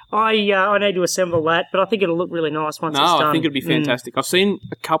few. I need to assemble that, but I think it'll look really nice once it's done. I think it'll be fantastic. I've seen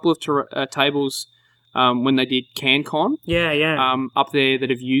a couple of tables when they did CanCon. Yeah. Up there that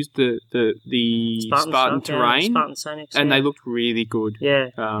have used the Spartan terrain, Spartan Sonics, and they looked really good. Yeah.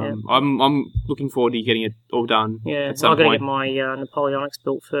 I'm looking forward to getting it all done. Yeah, at some I've got to point. get my Napoleonics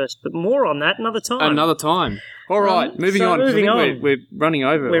built first, but more on that another time. All right, moving on. We're running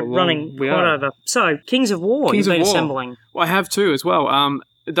over. We're running quite over. So, Kings of War. You've been assembling. Well, I have too as well.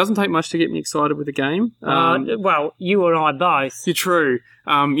 It doesn't take much to get me excited with the game. Well, you and I both. You're true.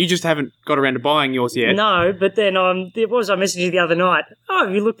 You just haven't got around to buying yours yet. No, but then I messaged you the other night. Oh,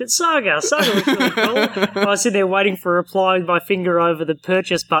 have you looked at Saga? Saga looks really cool. I was sitting there waiting for a reply with my finger over the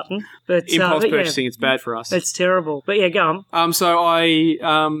purchase button. But impulse purchasing, it's bad for us. It's terrible. But yeah, go on.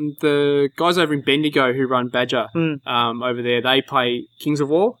 The guys over in Bendigo who run Badger over there, they play Kings of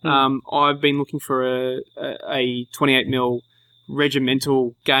War. I've been looking for a 28mm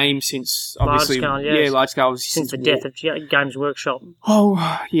regimental game since obviously large scale since the death of Games Workshop.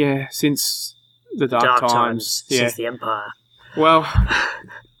 Oh yeah, since the dark times. Yeah. Since the Empire. Well,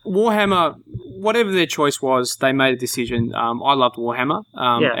 Warhammer, whatever their choice was, they made a decision. I loved Warhammer,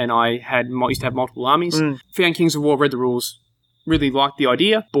 and I used to have multiple armies. Found Kings of War, read the rules, really liked the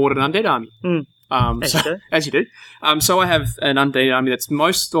idea, bought an undead army. As you do. So I have an undead army that's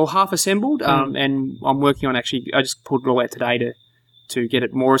most or half assembled, and I'm working on I just pulled it all out today to get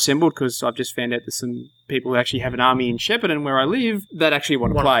it more assembled because I've just found out there's some people who actually have an army in Shepparton where I live that actually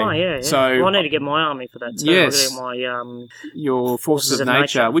want to play. Yeah. So I need to get my army for that. So yes. I'll get my your Forces of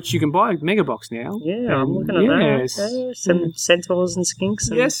Nature, which you can buy at Megabox now. Yeah, I'm looking at that. Some centaurs and skinks.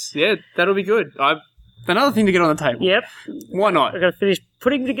 Yes, that'll be good. Another thing to get on the table. Yep. Why not? I've got to finish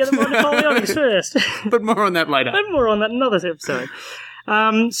putting together my Napoleonics first. But more on that later. And more on that in another episode.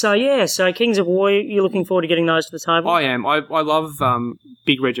 So Kings of War, you're looking forward to getting those to the table? I am. I love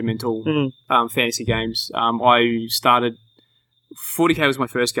big regimental fantasy games. I started... 40k was my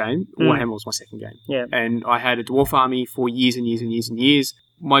first game. Warhammer was my second game. Yeah. And I had a dwarf army for years and years and years and years.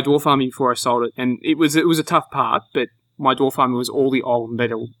 My dwarf army before I sold it, and it was a tough part, but my dwarf army was all the old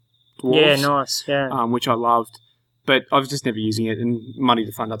metal dwarves. Yeah, nice. Yeah. Which I loved. But I was just never using it and money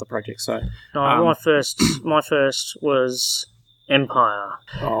to fund other projects. So my first was Empire.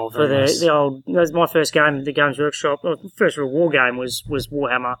 Oh, very nice. That was my first game at the Games Workshop. First real war game was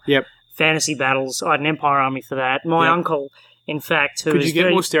Warhammer. Yep. Fantasy battles. I had an Empire army for that. My uncle, in fact, could you get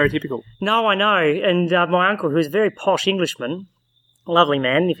more stereotypical? No, I know. And my uncle, who was a very posh Englishman, lovely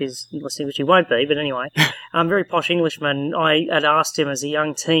man, if he's listening, which he won't be, but anyway, very posh Englishman. I had asked him as a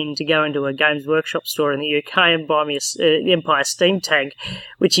young teen to go into a Games Workshop store in the UK and buy me the Empire steam tank,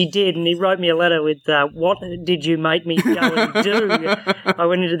 which he did, and he wrote me a letter with, "What did you make me go and do? I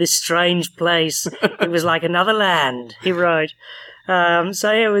went into this strange place. It was like another land," he wrote.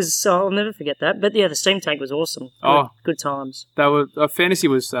 It was. I'll never forget that. But yeah, the steam tank was awesome. Good times. Fantasy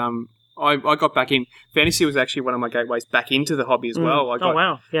was. I got back in. Fantasy was actually one of my gateways back into the hobby as well.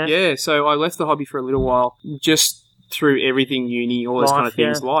 Wow. Yeah. Yeah, so I left the hobby for a little while, just through everything, uni, all those kind of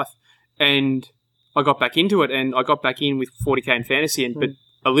things, life. And I got back into it, and I got back in with 40k and fantasy, but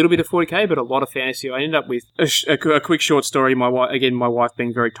a little bit of 40k, but a lot of fantasy. I ended up with a quick short story. My wife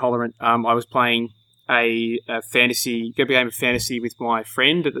being very tolerant. I was playing a game of fantasy with my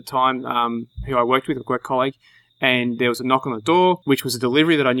friend at the time, who I worked with, a work colleague. And there was a knock on the door, which was a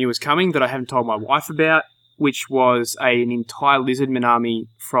delivery that I knew was coming that I haven't told my wife about, which was an entire Lizardman army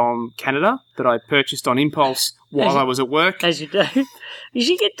from Canada that I purchased on impulse while I was at work. As you do. You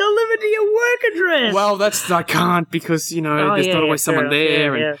should get delivered to your work address. Well, I can't because, there's not always someone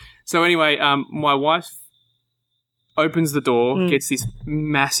there. So anyway, my wife opens the door, gets this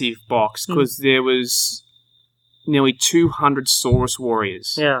massive box because there was nearly 200 Saurus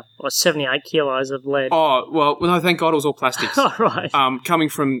warriors. Yeah, or 78 kilos of lead. Oh, well, no, thank God it was all plastics. Oh, right. Coming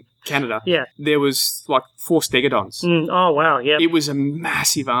from Canada. Yeah. There was like 4 stegodons. Oh, wow, yeah. It was a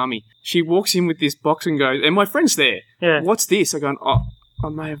massive army. She walks in with this box and goes, and my friend's there. Yeah. What's this? I go, I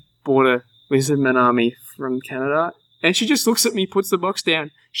may have bought a Lizardman army from Canada. And she just looks at me, puts the box down,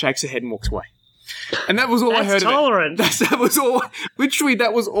 shakes her head and walks away. And that was all I heard tolerant. of it. That was all. Literally,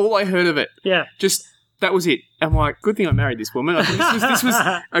 that was all I heard of it. Yeah. Just that was it. I'm like, good thing I married this woman. I think this was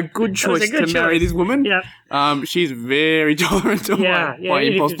a good choice marry this woman. Yeah. She's very tolerant to my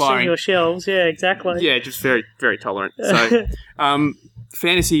impulse buying. Your shelves, yeah, exactly. Yeah, just very, very tolerant. So,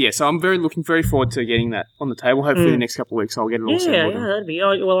 fantasy, yeah. So I'm looking very forward to getting that on the table. Hopefully the next couple of weeks I'll get it all assembled. Yeah, that'd be...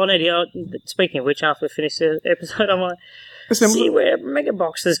 Well, I need... speaking of which, after we finish the episode, I might see where mega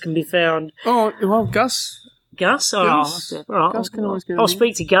boxes can be found. Oh, well, Gus... Gus? Oh, Gus. All right. Gus can always get I'll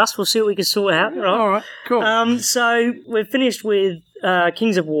speak to Gus. We'll see what we can sort out. Right? All right, cool. So we've finished with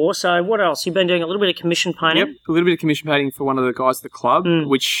Kings of War. So what else? You've been doing a little bit of commission painting? Yep, a little bit of commission painting for one of the guys at the club,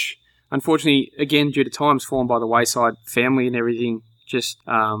 which unfortunately, again, due to time's fallen by the wayside, family and everything just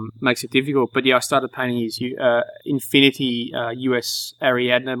makes it difficult. But yeah, I started painting his Infinity US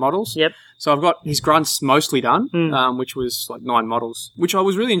Ariadne models. Yep. So I've got his grunts mostly done, which was like 9 models, which I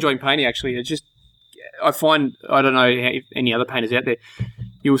was really enjoying painting actually. It just... I find, I don't know if any other painters out there,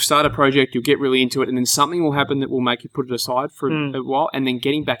 you'll start a project, you'll get really into it, and then something will happen that will make you put it aside for a while, and then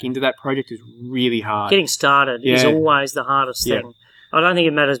getting back into that project is really hard. Getting started is always the hardest thing. I don't think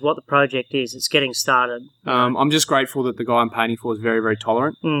it matters what the project is, it's getting started. I'm just grateful that the guy I'm painting for is very, very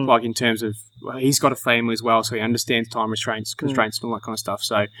tolerant, like in terms of, he's got a family as well, so he understands time restraints, constraints, and all that kind of stuff.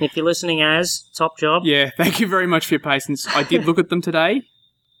 So, if you're listening, top job. Yeah, thank you very much for your patience. I did look at them today.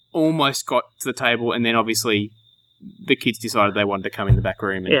 Almost got to the table, and then obviously the kids decided they wanted to come in the back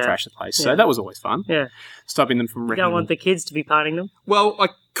room and trash the place. So that was always fun. Yeah. Stopping them from wrecking. You don't want the kids to be painting them? Well, I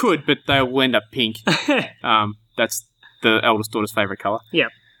could, but they'll end up pink. That's the eldest daughter's favourite colour. Yeah.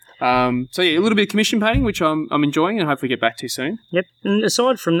 So yeah, a little bit of commission painting, which I'm enjoying and hopefully get back to soon. Yep. And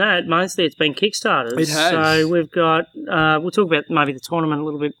aside from that, mostly it's been Kickstarters. It has. So we've got, we'll talk about maybe the tournament a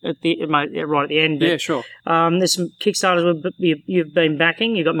little bit right at the end. Yeah, sure. There's some Kickstarters you've been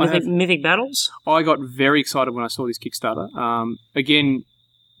backing. You've got Mythic Battles. I got very excited when I saw this Kickstarter. Again,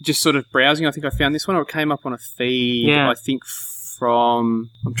 just sort of browsing, I think I found this one, or it came up on a feed, I think from,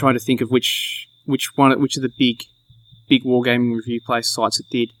 I'm trying to think of which of the big wargaming review place sites it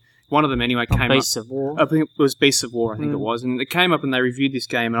did. One of them anyway came up. Beasts of War. I think it was Beasts of War, I think it was. And it came up and they reviewed this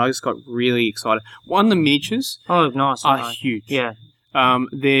game and I just got really excited. One, the miniatures are huge. Yeah.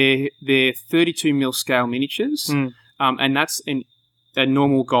 They're 32mm scale miniatures. And that's a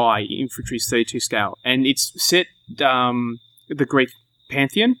normal guy, infantry's 32 scale. And it's set the Greek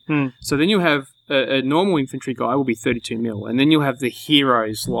pantheon. So then you have a normal infantry guy will be 32mm, and then you'll have the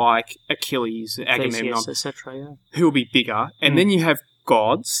heroes like Achilles, Agamemnon, etc. Who will be bigger, and then you have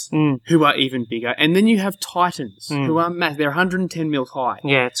gods who are even bigger, and then you have titans who are massive. They're 110mm high.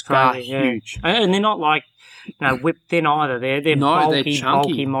 Yeah, it's crazy. They're huge, and they're not like whipped thin either. They're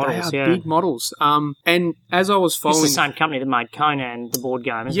bulky models. They are big models. And as I was following, it's the same company that made Conan, the board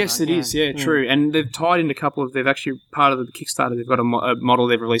game. Yes, it is. Yeah, true. And they've tied in a couple of. They've actually part of the Kickstarter. They've got a model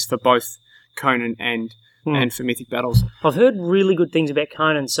they've released for both Conan and for Mythic Battles. I've heard really good things about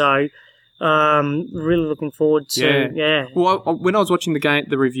Conan, so really looking forward to Well, when I was watching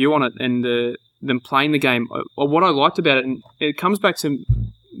the review on it and them playing the game, what I liked about it, and it comes back to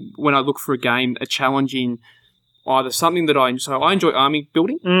when I look for a game, a challenge in either something that I enjoy army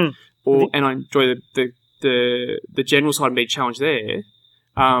building, and I enjoy the general side and being challenged there.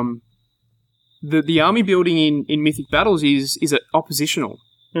 The army building in Mythic Battles is oppositional.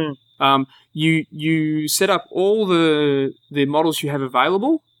 You set up all the models you have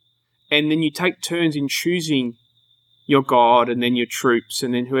available, and then you take turns in choosing your god and then your troops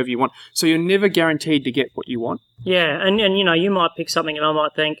and then whoever you want. So you're never guaranteed to get what you want. Yeah, and you might pick something and I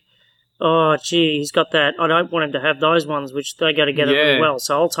might think, oh, gee, he's got that. I don't want him to have those ones, which they go together really well,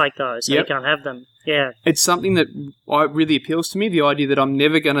 so I'll take those. So he can't have them. Yeah. It's something that really appeals to me, the idea that I'm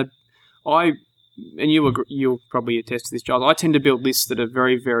never going to... And you'll probably attest to this, Giles. I tend to build lists that are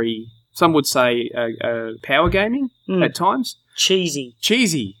very, very, some would say, power gaming at times. Cheesy.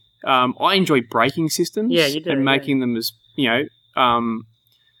 I enjoy breaking systems and making them as,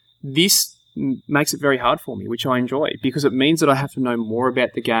 this makes it very hard for me, which I enjoy, because it means that I have to know more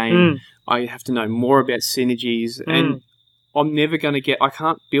about the game. I have to know more about synergies, and I'm never going to I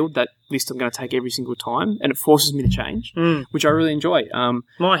can't build that list I'm going to take every single time, and it forces me to change, which I really enjoy.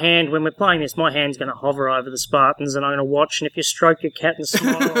 My hand, when we're playing this, my hand's going to hover over the Spartans, and I'm going to watch, and if you stroke your cat and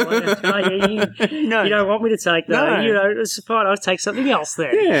smile, you don't want me to take that. No. It's fine, I'll take something else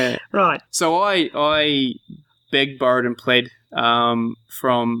then. Yeah. Right. So I begged, borrowed, and pled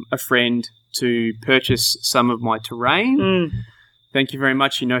from a friend to purchase some of my terrain. Thank you very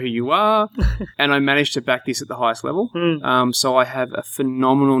much. You know who you are. And I managed to back this at the highest level. So I have a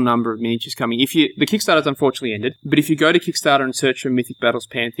phenomenal number of miniatures coming. The Kickstarter's unfortunately ended, but if you go to Kickstarter and search for Mythic Battles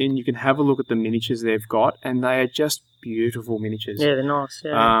Pantheon, you can have a look at the miniatures they've got, and they are just beautiful miniatures. Yeah, they're nice.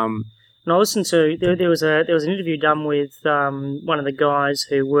 Yeah. And I listened to there was an interview done with one of the guys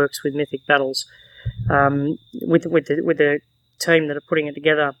who works with Mythic Battles, with the team that are putting it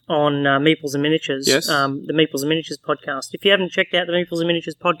together on Meeples and Miniatures, Yes. the Meeples and Miniatures podcast. If you haven't checked out the Meeples and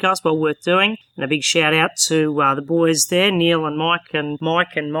Miniatures podcast, well worth doing. And a big shout out to the boys there, Neil and Mike and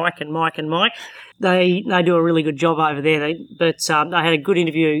Mike and Mike and Mike and Mike. They do a really good job over there. They had a good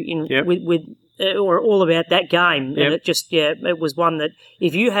interview with all about that game, and it was one that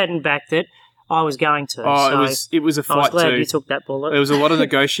if you hadn't backed it, I was going to. Oh, so it was a fight. I was glad too. you took that bullet. There was a lot of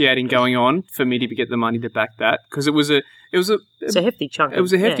negotiating going on for me to get the money to back that because it's a hefty chunk. It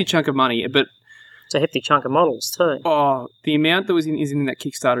was a hefty chunk of money, but it's a hefty chunk of models too. Oh, the amount that is in that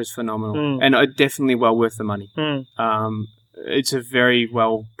Kickstarter is phenomenal, and definitely well worth the money. It's a very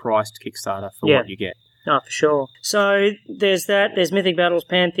well priced Kickstarter for what you get. Oh, for sure. So there's that. There's Mythic Battles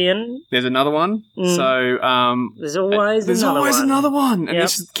Pantheon. There's another one. So there's always another one. And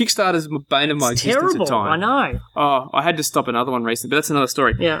this Kickstarter's a bane of my existence at time. I know. Oh, I had to stop another one recently, but that's another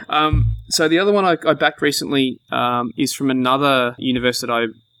story. Yeah. So the other one I backed recently is from another universe that I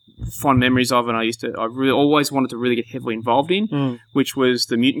fond memories of, and I really always wanted to really get heavily involved in, which was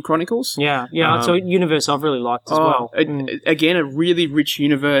the Mutant Chronicles. Yeah. It's a universe I've really liked as well. Again, a really rich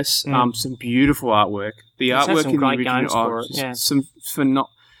universe. Some beautiful artwork. The artwork in the original,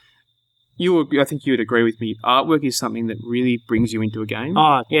 I think you would agree with me. Artwork is something that really brings you into a game.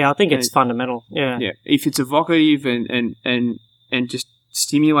 Oh, yeah, I think it's fundamental. Yeah. Yeah. If it's evocative and just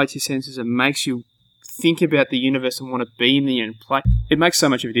stimulates your senses and makes you think about the universe and want to be in there and play, it makes so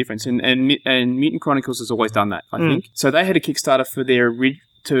much of a difference. And Mutant Chronicles has always done that, I think. So they had a Kickstarter for their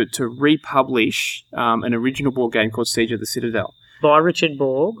to republish an original board game called Siege of the Citadel. By Richard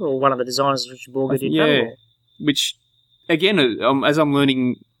Borg, or one of the designers of Richard Borg, who did Battleborn. Which, again, as I'm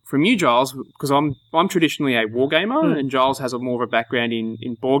learning from you, Giles, because I'm traditionally a wargamer, and Giles has more of a background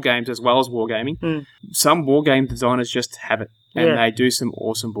in board games as well as wargaming. Some board game designers just have it, and they do some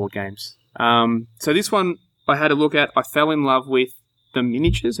awesome board games. So this one I had a look at. I fell in love with the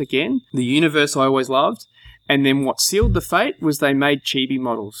miniatures again, the universe I always loved, and then what sealed the fate was they made chibi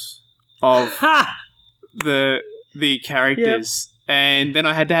models of the characters, and then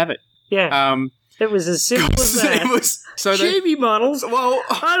I had to have it. Yeah. It was as simple as that. Chibi models? Well,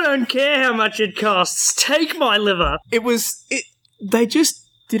 I don't care how much it costs. Take my liver. They just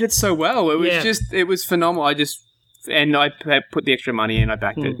did it so well. It was phenomenal. I put the extra money in, I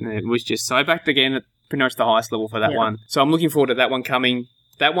backed it, and it was just, so I backed again at pretty much the highest level for that one. So I'm looking forward to that one coming.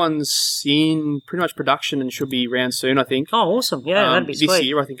 That one's in pretty much production and should be around soon, I think. Oh, awesome. Yeah, that'd be sweet. This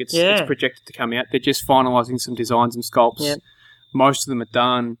year, I think it's projected to come out. They're just finalising some designs and sculpts. Yep. Most of them are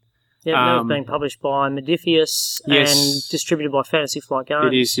done. Yeah, they've been published by Modiphius and distributed by Fantasy Flight Games.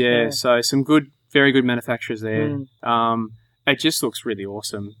 It is, yeah. So some very good manufacturers there. It just looks really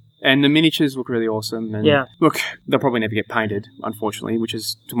awesome. And the miniatures look really awesome. And look, they'll probably never get painted, unfortunately, which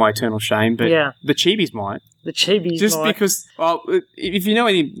is to my eternal shame. But the chibis might. The chibis just might. Because, well, if you know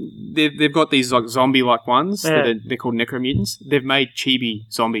any, they've got these like zombie-like ones that they're called necromutants. They've made chibi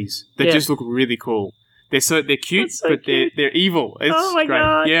zombies that just look really cool. They're cute, but cute. They're evil. It's my great.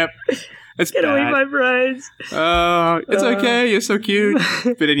 God. Yep. It's Get away my brains. It's okay. You're so cute.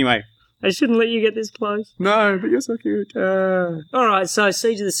 But anyway. I shouldn't let you get this close. No, but you're so cute. All right, so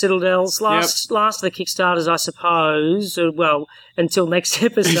Siege of the Citadels. Last of the Kickstarters, I suppose. Until next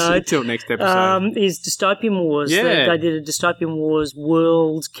episode. Is Dystopian Wars. Yeah. They did a Dystopian Wars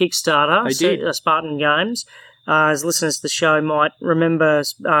World Kickstarter. They did. Spartan Games. As listeners to the show might remember,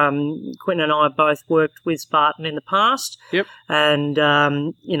 Quentin and I both worked with Spartan in the past. Yep. And,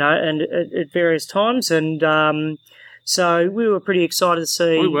 and at various times. And so we were pretty excited to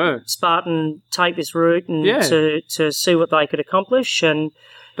see Spartan take this route and to see what they could acclish. And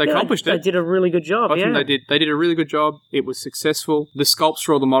they accomplished it. They did a really good job. I think they did. They did a really good job. It was successful. The sculpts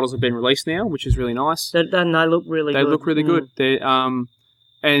for all the models have been released now, which is really nice. And they look really good. They look really good. They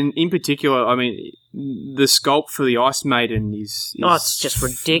and in particular, I mean, the sculpt for the Ice Maiden is it's just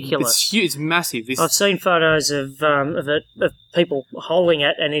ridiculous. It's huge. It's massive. I've seen photos of people holding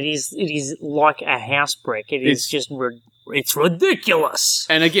it, and it is like a house brick. It's ridiculous.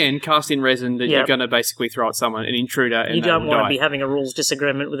 And again, cast in resin that you're going to basically throw at someone, an intruder, and you don't want to be having a rules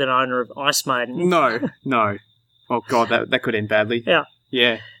disagreement with an owner of Ice Maiden. No. Oh God, that could end badly. Yeah.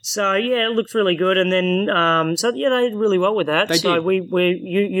 Yeah. So it looked really good, and then they did really well with that. They did.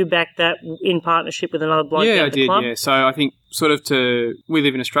 You backed that in partnership with another bloke. Yeah, I did. Club. Yeah. So I think we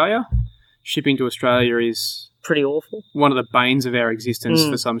live in Australia. Shipping to Australia is pretty awful. One of the banes of our existence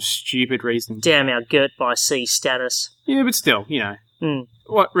for some stupid reason. Damn our girt by sea status. Yeah, but still,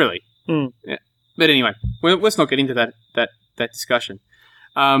 What really? Yeah. But anyway, let's not get into that discussion.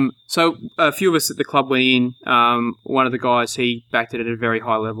 So a few of us at the club went in. One of the guys, he backed it at a very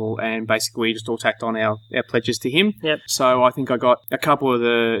high level, and basically we just all tacked on our pledges to him. Yep. So I think I got a couple of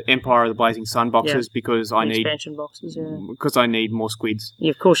the Empire of the Blazing Sun boxes because I need expansion boxes. Yeah. Because I need more squids.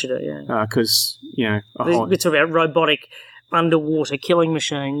 Yeah, of course you do. Yeah. Because we're talking about robotic underwater killing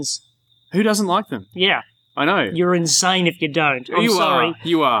machines. Who doesn't like them? Yeah. I know. You're insane if you don't. I'm sorry.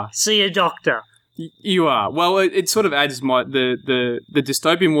 You are. See a doctor. You are. Well, it sort of adds the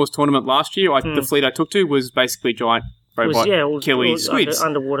Dystopian Wars tournament last year. The fleet I took to was basically giant robot killy squids.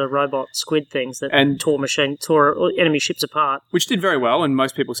 Underwater robot squid things that tore enemy ships apart. Which did very well, and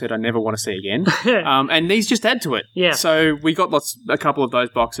most people said I never want to see again. And these just add to it. Yeah. So we got a couple of those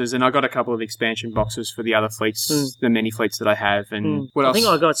boxes, and I got a couple of expansion boxes for the other fleets, the many fleets that I have. And what else? I think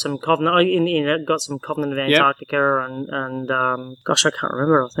I got some Covenant. Got some Covenant of Antarctica, and gosh, I can't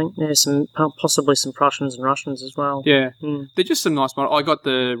remember. I think there's possibly some Prussians and Russians as well. Yeah. They're just some nice models. I got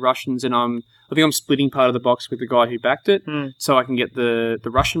the Russians, and I think I'm splitting part of the box with the guy who backed it, so I can get the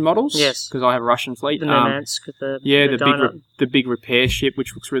Russian models. Yes, because I have a Russian fleet. The Murmansk, the big repair ship,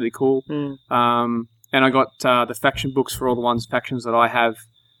 which looks really cool. And I got the faction books for all the factions that I have.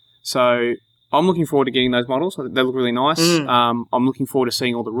 So I'm looking forward to getting those models. I think they look really nice. I'm looking forward to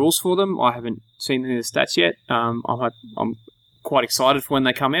seeing all the rules for them. I haven't seen any of the stats yet. I'm quite excited for when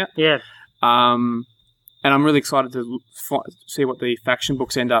they come out. Yeah. And I'm really excited to see what the faction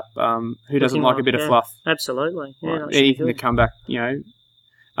books end up. Who doesn't like a bit of fluff? Absolutely. Yeah, anything to come back,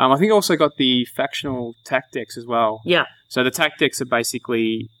 I think I also got the factional tac decks as well. Yeah. So the tac decks are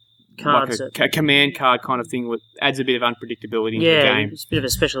basically cards, like a command card kind of thing, which adds a bit of unpredictability into the game. It's a bit of a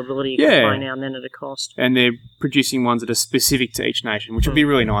special ability you can play now and then at a cost. And they're producing ones that are specific to each nation, which would be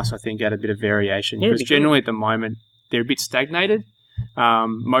really nice, I think, add a bit of variation. Because generally at the moment, they're a bit stagnated.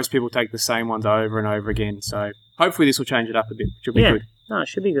 Most people take the same ones over and over again, so hopefully this will change it up a bit, which will be good. No, it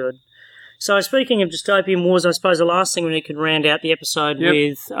should be good. So speaking of Dystopian Wars, I suppose the last thing we could round out the episode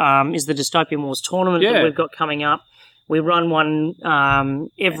with is the Dystopian Wars tournament that we've got coming up. We run one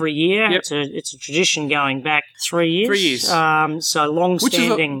every year. Yep. It's a tradition going back 3 years. 3 years. So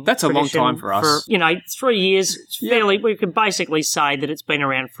long-standing. That's a long time for us. 3 years. Fairly. We could basically say that it's been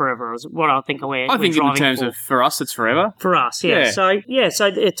around forever. Is what I think we're. I think in terms of for us, it's forever. For us, yeah. So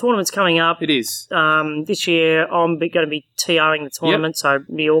the tournament's coming up. It is. This year I'm going to be TOing the tournament, so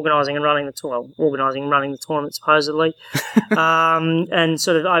be organising and running the tournament supposedly, and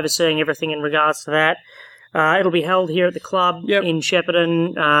sort of overseeing everything in regards to that. It'll be held here at the club in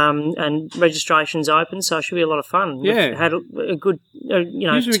Shepparton, and registration's open, so it should be a lot of fun. Yeah. We've had a good,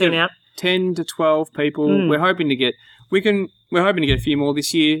 turnout. 10 to 12 people. We're hoping to get a few more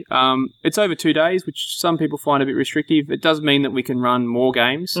this year. It's over 2 days, which some people find a bit restrictive. It does mean that we can run more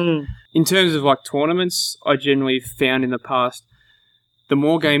games. In terms of like tournaments, I generally found in the past, the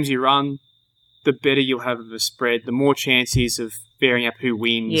more games you run, the better you'll have of a spread, the more chances of varying up who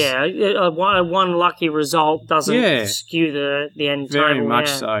wins. Yeah, one lucky result doesn't skew the end table. Very much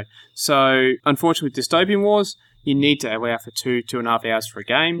so. So, unfortunately, with Dystopian Wars, you need to allow for 2.5 hours for a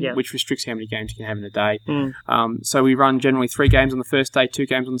game, which restricts how many games you can have in a day. So we run generally 3 games on the first day, 2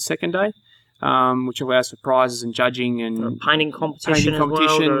 games on the second day, which allows for prizes and judging and painting competition as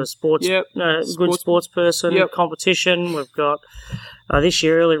well. A sports, good sports person competition. We've got this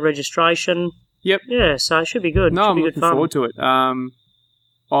year early registration. Yep. Yeah, so it should be good. No, I'm looking forward to it. I'm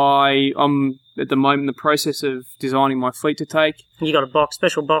at the moment in the process of designing my fleet to take. You got a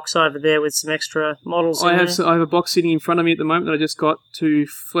special box over there with some extra models. I have a box sitting in front of me at the moment that I just got to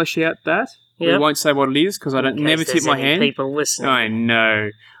flesh out that. Yep. I won't say what it is because I never tip my hand. People listening. I know.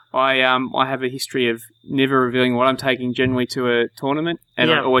 I have a history of never revealing what I'm taking generally to a tournament,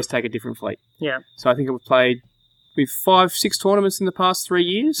 and I always take a different fleet. Yeah. So I think I've played with 5-6 tournaments in the past 3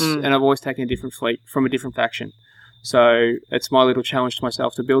 years, and I've always taken a different fleet from a different faction. So it's my little challenge to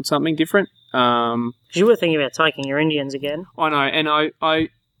myself to build something different. You were thinking about taking your Indians again. I know, and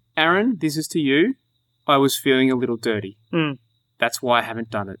Aaron, this is to you. I was feeling a little dirty. That's why I haven't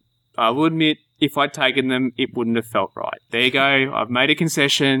done it. I will admit, if I'd taken them, it wouldn't have felt right. There you go. I've made a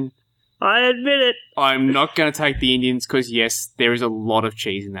concession. I admit it. I'm not going to take the Indians because, yes, there is a lot of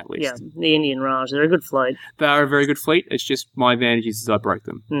cheese in that list. Yeah, the Indian Raj. They're a good fleet. They are a very good fleet. It's just my advantage is I broke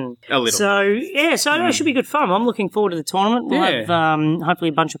them. A little. So it should be good fun. I'm looking forward to the tournament. We'll have hopefully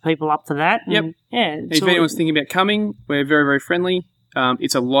a bunch of people up to that. Yep. If anyone's thinking about coming, we're very, very friendly.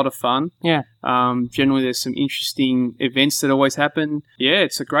 It's a lot of fun. Yeah. Generally, there's some interesting events that always happen. Yeah,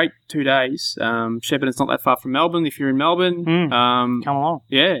 it's a great 2 days. Shepparton's not that far from Melbourne if you're in Melbourne. Come along.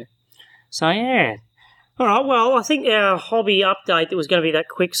 Yeah. So, yeah. All right, well, I think our hobby update that was going to be that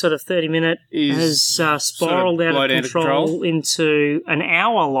quick sort of 30-minute has spiraled sort of out of control into an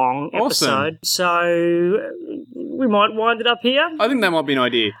hour-long episode. Awesome. So we might wind it up here. I think that might be an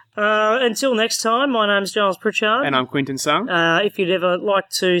idea. Until next time, my name's Giles Pritchard. And I'm Quinton Sung. If you'd ever like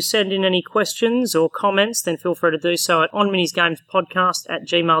to send in any questions or comments, then feel free to do so at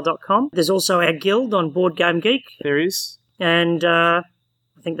onminisgamespodcast@gmail.com. There's also our guild on Board Game Geek. There is. And I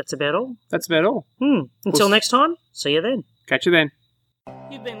think that's about all. That's about all. Until next time, see you then. Catch you then.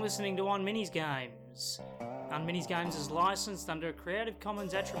 You've been listening to On Minis Games. On Minis Games is licensed under a Creative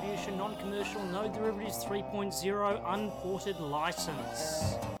Commons Attribution Non-Commercial No Derivatives 3.0 Unported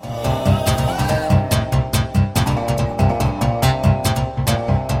license.